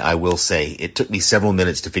me, I will say, it took me several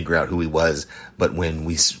minutes to figure out who he was. But when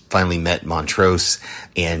we finally met Montrose,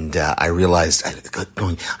 and I realized, I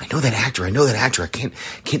know that actor. I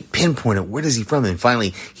can't pinpoint it. Where is he from? And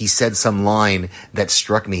finally, he said some line that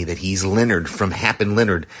struck me, that he's Leonard from Happen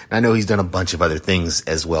Leonard. And I know he's done a bunch of other things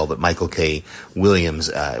as well, but Michael K. Williams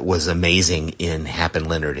was amazing in Happen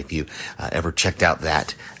Leonard. If you ever checked out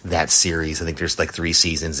that series, I think there's like 3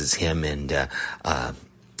 seasons. It's him and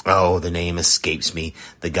the name escapes me.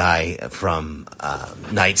 The guy from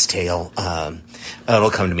Knight's Tale.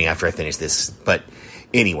 It'll come to me after I finish this. But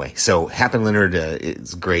anyway, so Happen Leonard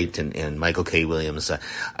is great, and Michael K. Williams.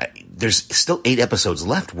 There's still 8 episodes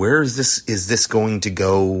left. Where is this going to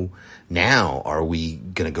go now? Are we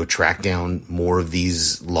going to go track down more of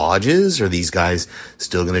these lodges? Are these guys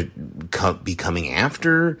still going to be coming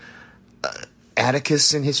after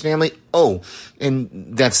Atticus and his family? Oh, and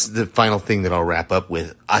that's the final thing that I'll wrap up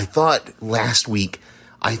with. I thought last week,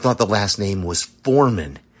 the last name was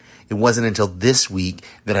Foreman. It wasn't until this week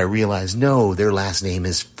that I realized, no, their last name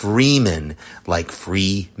is Freeman, like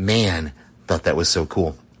free man. Thought that was so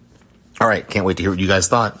cool. All right, can't wait to hear what you guys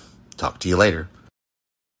thought. Talk to you later.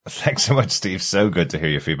 Thanks so much, Steve. So good to hear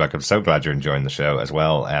your feedback. I'm so glad you're enjoying the show as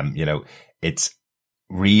well. It's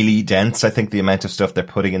really dense. I think the amount of stuff they're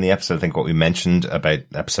putting in the episode. I think what we mentioned about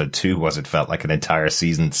episode 2 was it felt like an entire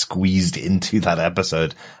season squeezed into that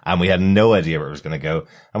episode, and we had no idea where it was going to go.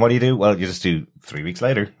 And what do? Well, you just do 3 weeks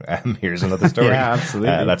later. Here's another story. Yeah,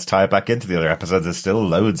 absolutely. Let's tie it back into the other episodes. There's still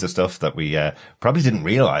loads of stuff that we probably didn't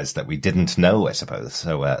realize that we didn't know, I suppose.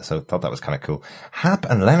 So I thought that was kind of cool. Hap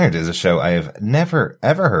and Leonard is a show I have never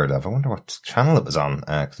ever heard of. I wonder what channel it was on,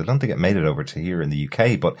 because I don't think it made it over to here in the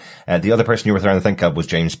UK. But the other person you were trying to think of was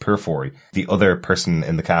James Purfoy, the other person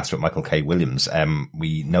in the cast with Michael K. Williams.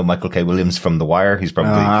 We know Michael K. Williams from The Wire. He's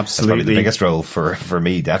probably, that's probably the biggest role for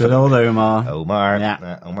me, definitely. Good old Omar.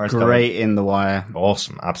 Yeah. Omar's great in The Wire.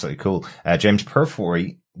 Awesome. Absolutely cool. James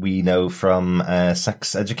Purfoy, we know from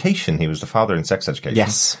Sex Education. He was the father in Sex Education.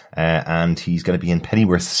 Yes. And he's going to be in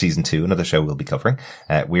Pennyworth season 2, another show we'll be covering.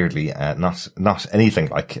 Weirdly, not anything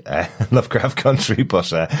like Lovecraft Country,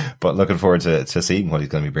 but looking forward to seeing what he's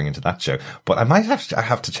going to be bringing to that show. But I might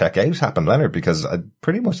have to check out Hap and Leonard, because I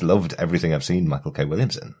pretty much loved everything I've seen Michael K.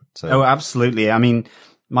 Williams in. So. Oh, absolutely. I mean,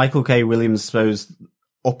 Michael K. Williams, I suppose,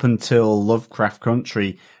 up until Lovecraft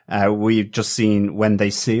Country, we've just seen When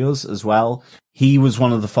They See Us as well. He was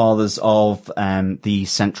one of the fathers of the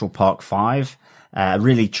Central Park 5,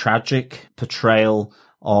 really tragic portrayal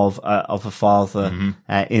of a father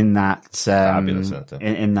in that Fabulous,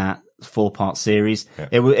 in that 4-part series. Yeah.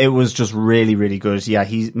 It was just really, really good. Yeah,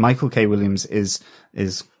 Michael K. Williams is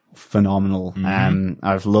phenomenal.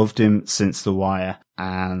 I've loved him since The Wire,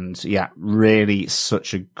 and yeah, really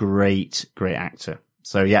such a great actor.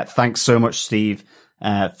 So yeah, thanks so much, Steve,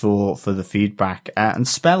 for the feedback, and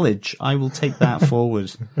spellage. I will take that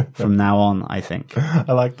forward from now on, I think.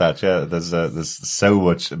 I like that. Yeah. There's so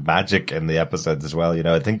much magic in the episodes as well.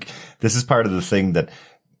 I think this is part of the thing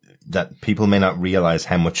that people may not realize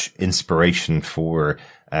how much inspiration for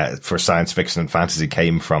science fiction and fantasy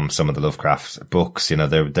came from some of the Lovecraft books.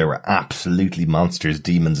 There were absolutely monsters,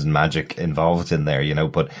 demons and magic involved in there,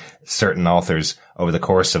 but certain authors over the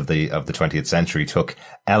course of the 20th century took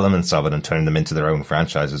elements of it and turned them into their own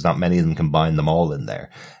franchises. Not many of them combined them all in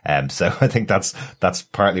there. So I think that's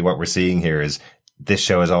partly what we're seeing here. Is this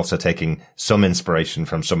show is also taking some inspiration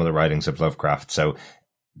from some of the writings of Lovecraft. So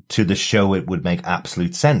to the show, it would make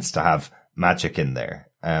absolute sense to have magic in there.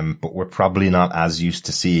 But we're probably not as used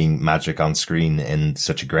to seeing magic on screen in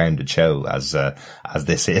such a grounded show as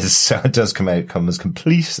this is. So it does come as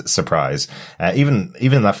complete surprise. Even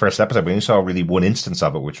in that first episode, we only saw really one instance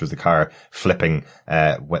of it, which was the car flipping,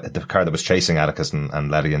 the car that was chasing Atticus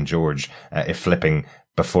and Leti and George, it flipping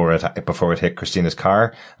before it hit Christina's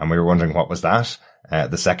car. And we were wondering what was that.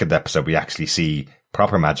 The second episode, we actually see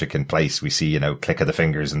proper magic in place. We see, click of the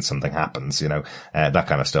fingers and something happens, that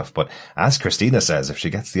kind of stuff. But as Christina says, if she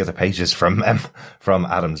gets the other pages from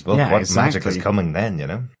Adam's book, what magic is coming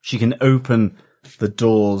then, She can open the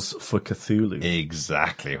doors for Cthulhu.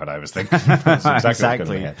 Exactly what I was thinking. That's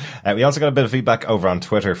exactly. We also got a bit of feedback over on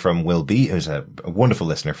Twitter from Will B, who's a wonderful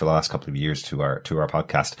listener for the last couple of years to our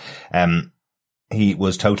podcast. He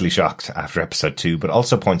was totally shocked after episode 2, but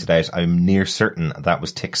also pointed out, I'm near certain that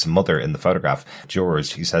was Tick's mother in the photograph.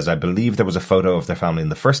 George, he says, I believe there was a photo of their family in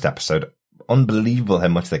the first episode. Unbelievable how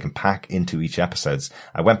much they can pack into each episode.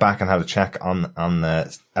 I went back and had a check on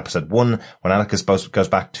episode 1. When Atticus goes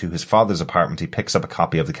back to his father's apartment, he picks up a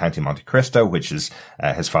copy of The Count of Monte Cristo, which is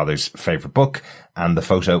his father's favourite book. and the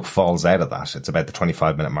photo falls out of that. It's about the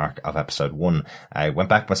 25-minute mark of episode 1. I went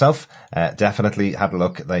back myself, definitely had a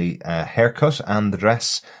look. The haircut and the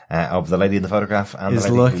dress of the lady in the photograph and is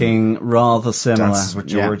the lady looking rather similar. dances with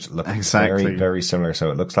George, look exactly. very, very similar.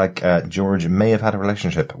 So it looks like George may have had a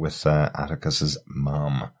relationship with Atticus's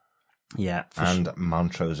mom. Yeah. And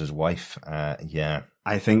Montrose's wife. Yeah.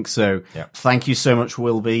 I think so. Yeah. Thank you so much,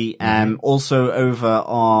 Wilby. Also over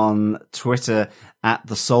on Twitter at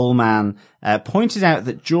the Soul Man, pointed out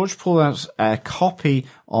that George pulled out a copy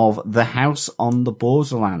of The House on the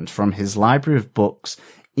Borderland from his library of books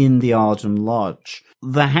in the Ardham Lodge.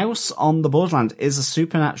 The House on the Borderland is a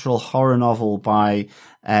supernatural horror novel by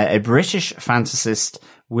a British fantasist,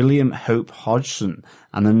 William Hope Hodgson,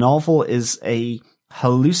 and the novel is a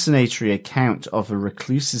hallucinatory account of a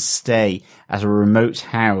recluse's stay at a remote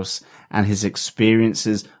house and his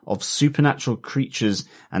experiences of supernatural creatures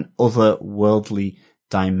and other worldly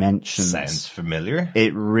dimensions. Sounds familiar.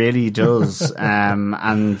 It really does.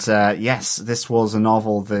 Yes, this was a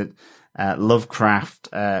novel that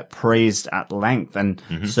Lovecraft praised at length, and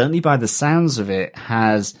certainly by the sounds of it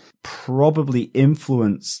has probably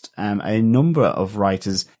influenced a number of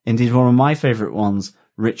writers. Indeed, one of my favourite ones,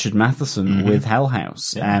 Richard Matheson with Hell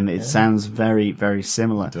House. It sounds very, very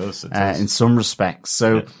similar. It does. In some respects.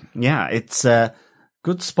 So, yeah, it's a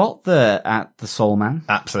good spot there at the Soul Man.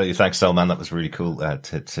 Absolutely. Thanks, Soul Man. That was really cool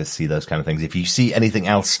to see those kind of things. If you see anything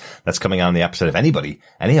else that's coming on in the episode, if anybody,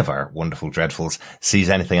 any of our wonderful Dreadfuls sees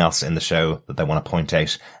anything else in the show that they want to point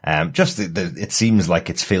out, it seems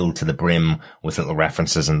like it's filled to the brim with little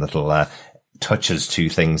references and little touches to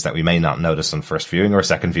things that we may not notice on first viewing or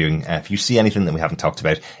second viewing. If you see anything that we haven't talked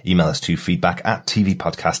about, email us to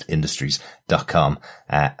feedback@tvpodcastindustries.com,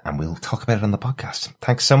 and we'll talk about it on the podcast.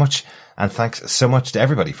 Thanks so much. And thanks so much to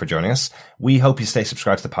everybody for joining us. We hope you stay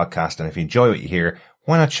subscribed to the podcast. And if you enjoy what you hear,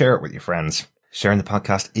 why not share it with your friends? Sharing the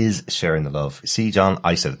podcast is sharing the love. See, John,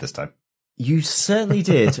 I said it this time. You certainly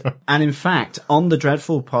did. And in fact, on the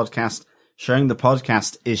Dreadful podcast, sharing the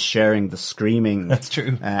podcast is sharing the screaming. That's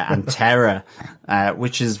true. And terror,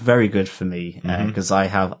 which is very good for me, because I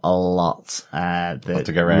have a lot, that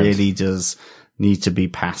to go around. Really does need to be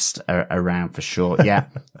passed around for sure. Yeah.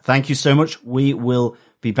 Thank you so much. We will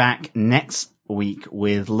be back next week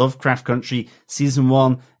with Lovecraft Country Season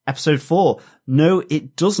 1, Episode 4. No,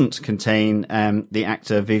 it doesn't contain, the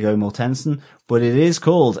actor Viggo Mortensen, but it is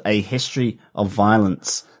called A History of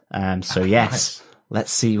Violence. So yes. Nice.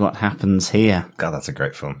 Let's see what happens here. God, that's a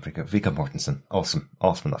great film. Viggo Mortensen. Awesome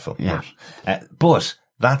in that film. Yeah. But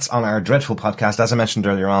that's on our Dreadful podcast. As I mentioned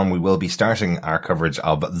earlier on, we will be starting our coverage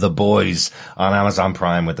of The Boys on Amazon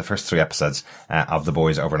Prime with the first 3 episodes of The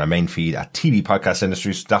Boys over on our main feed at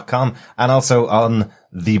tvpodcastindustries.com and also on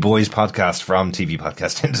The Boys podcast from TV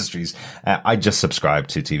Podcast Industries. I just subscribe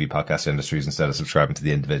to TV Podcast Industries instead of subscribing to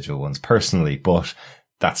the individual ones personally, but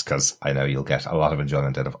that's because I know you'll get a lot of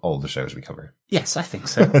enjoyment out of all the shows we cover. Yes, I think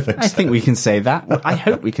so. I think we can say that. I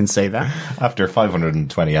hope we can say that. After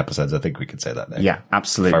 520 episodes, I think we could say that now. Yeah,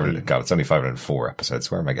 absolutely. God, it's only 504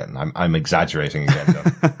 episodes. Where am I getting? I'm exaggerating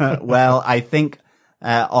again, John. Well, I think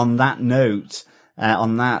on that note,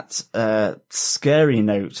 on that scary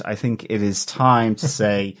note, I think it is time to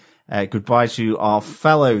say goodbye to our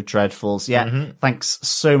fellow Dreadfuls. Yeah, thanks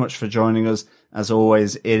so much for joining us. As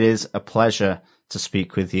always, it is a pleasure to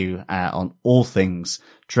speak with you on all things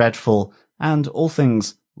Dreadful and all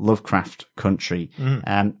things Lovecraft Country.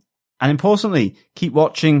 And importantly, keep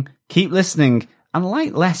watching, keep listening, and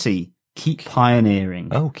like Leti, keep pioneering.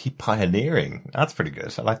 Oh, keep pioneering. That's pretty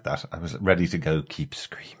good. I like that. I was ready to go keep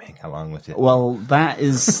screaming along with you. Well,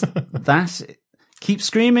 keep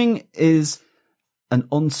screaming is an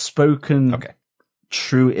unspoken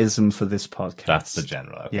truism for this podcast. That's the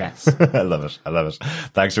general. Okay. Yes. I love it.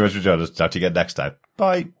 Thanks so much for joining us. Talk to you again next time.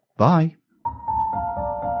 Bye. Bye.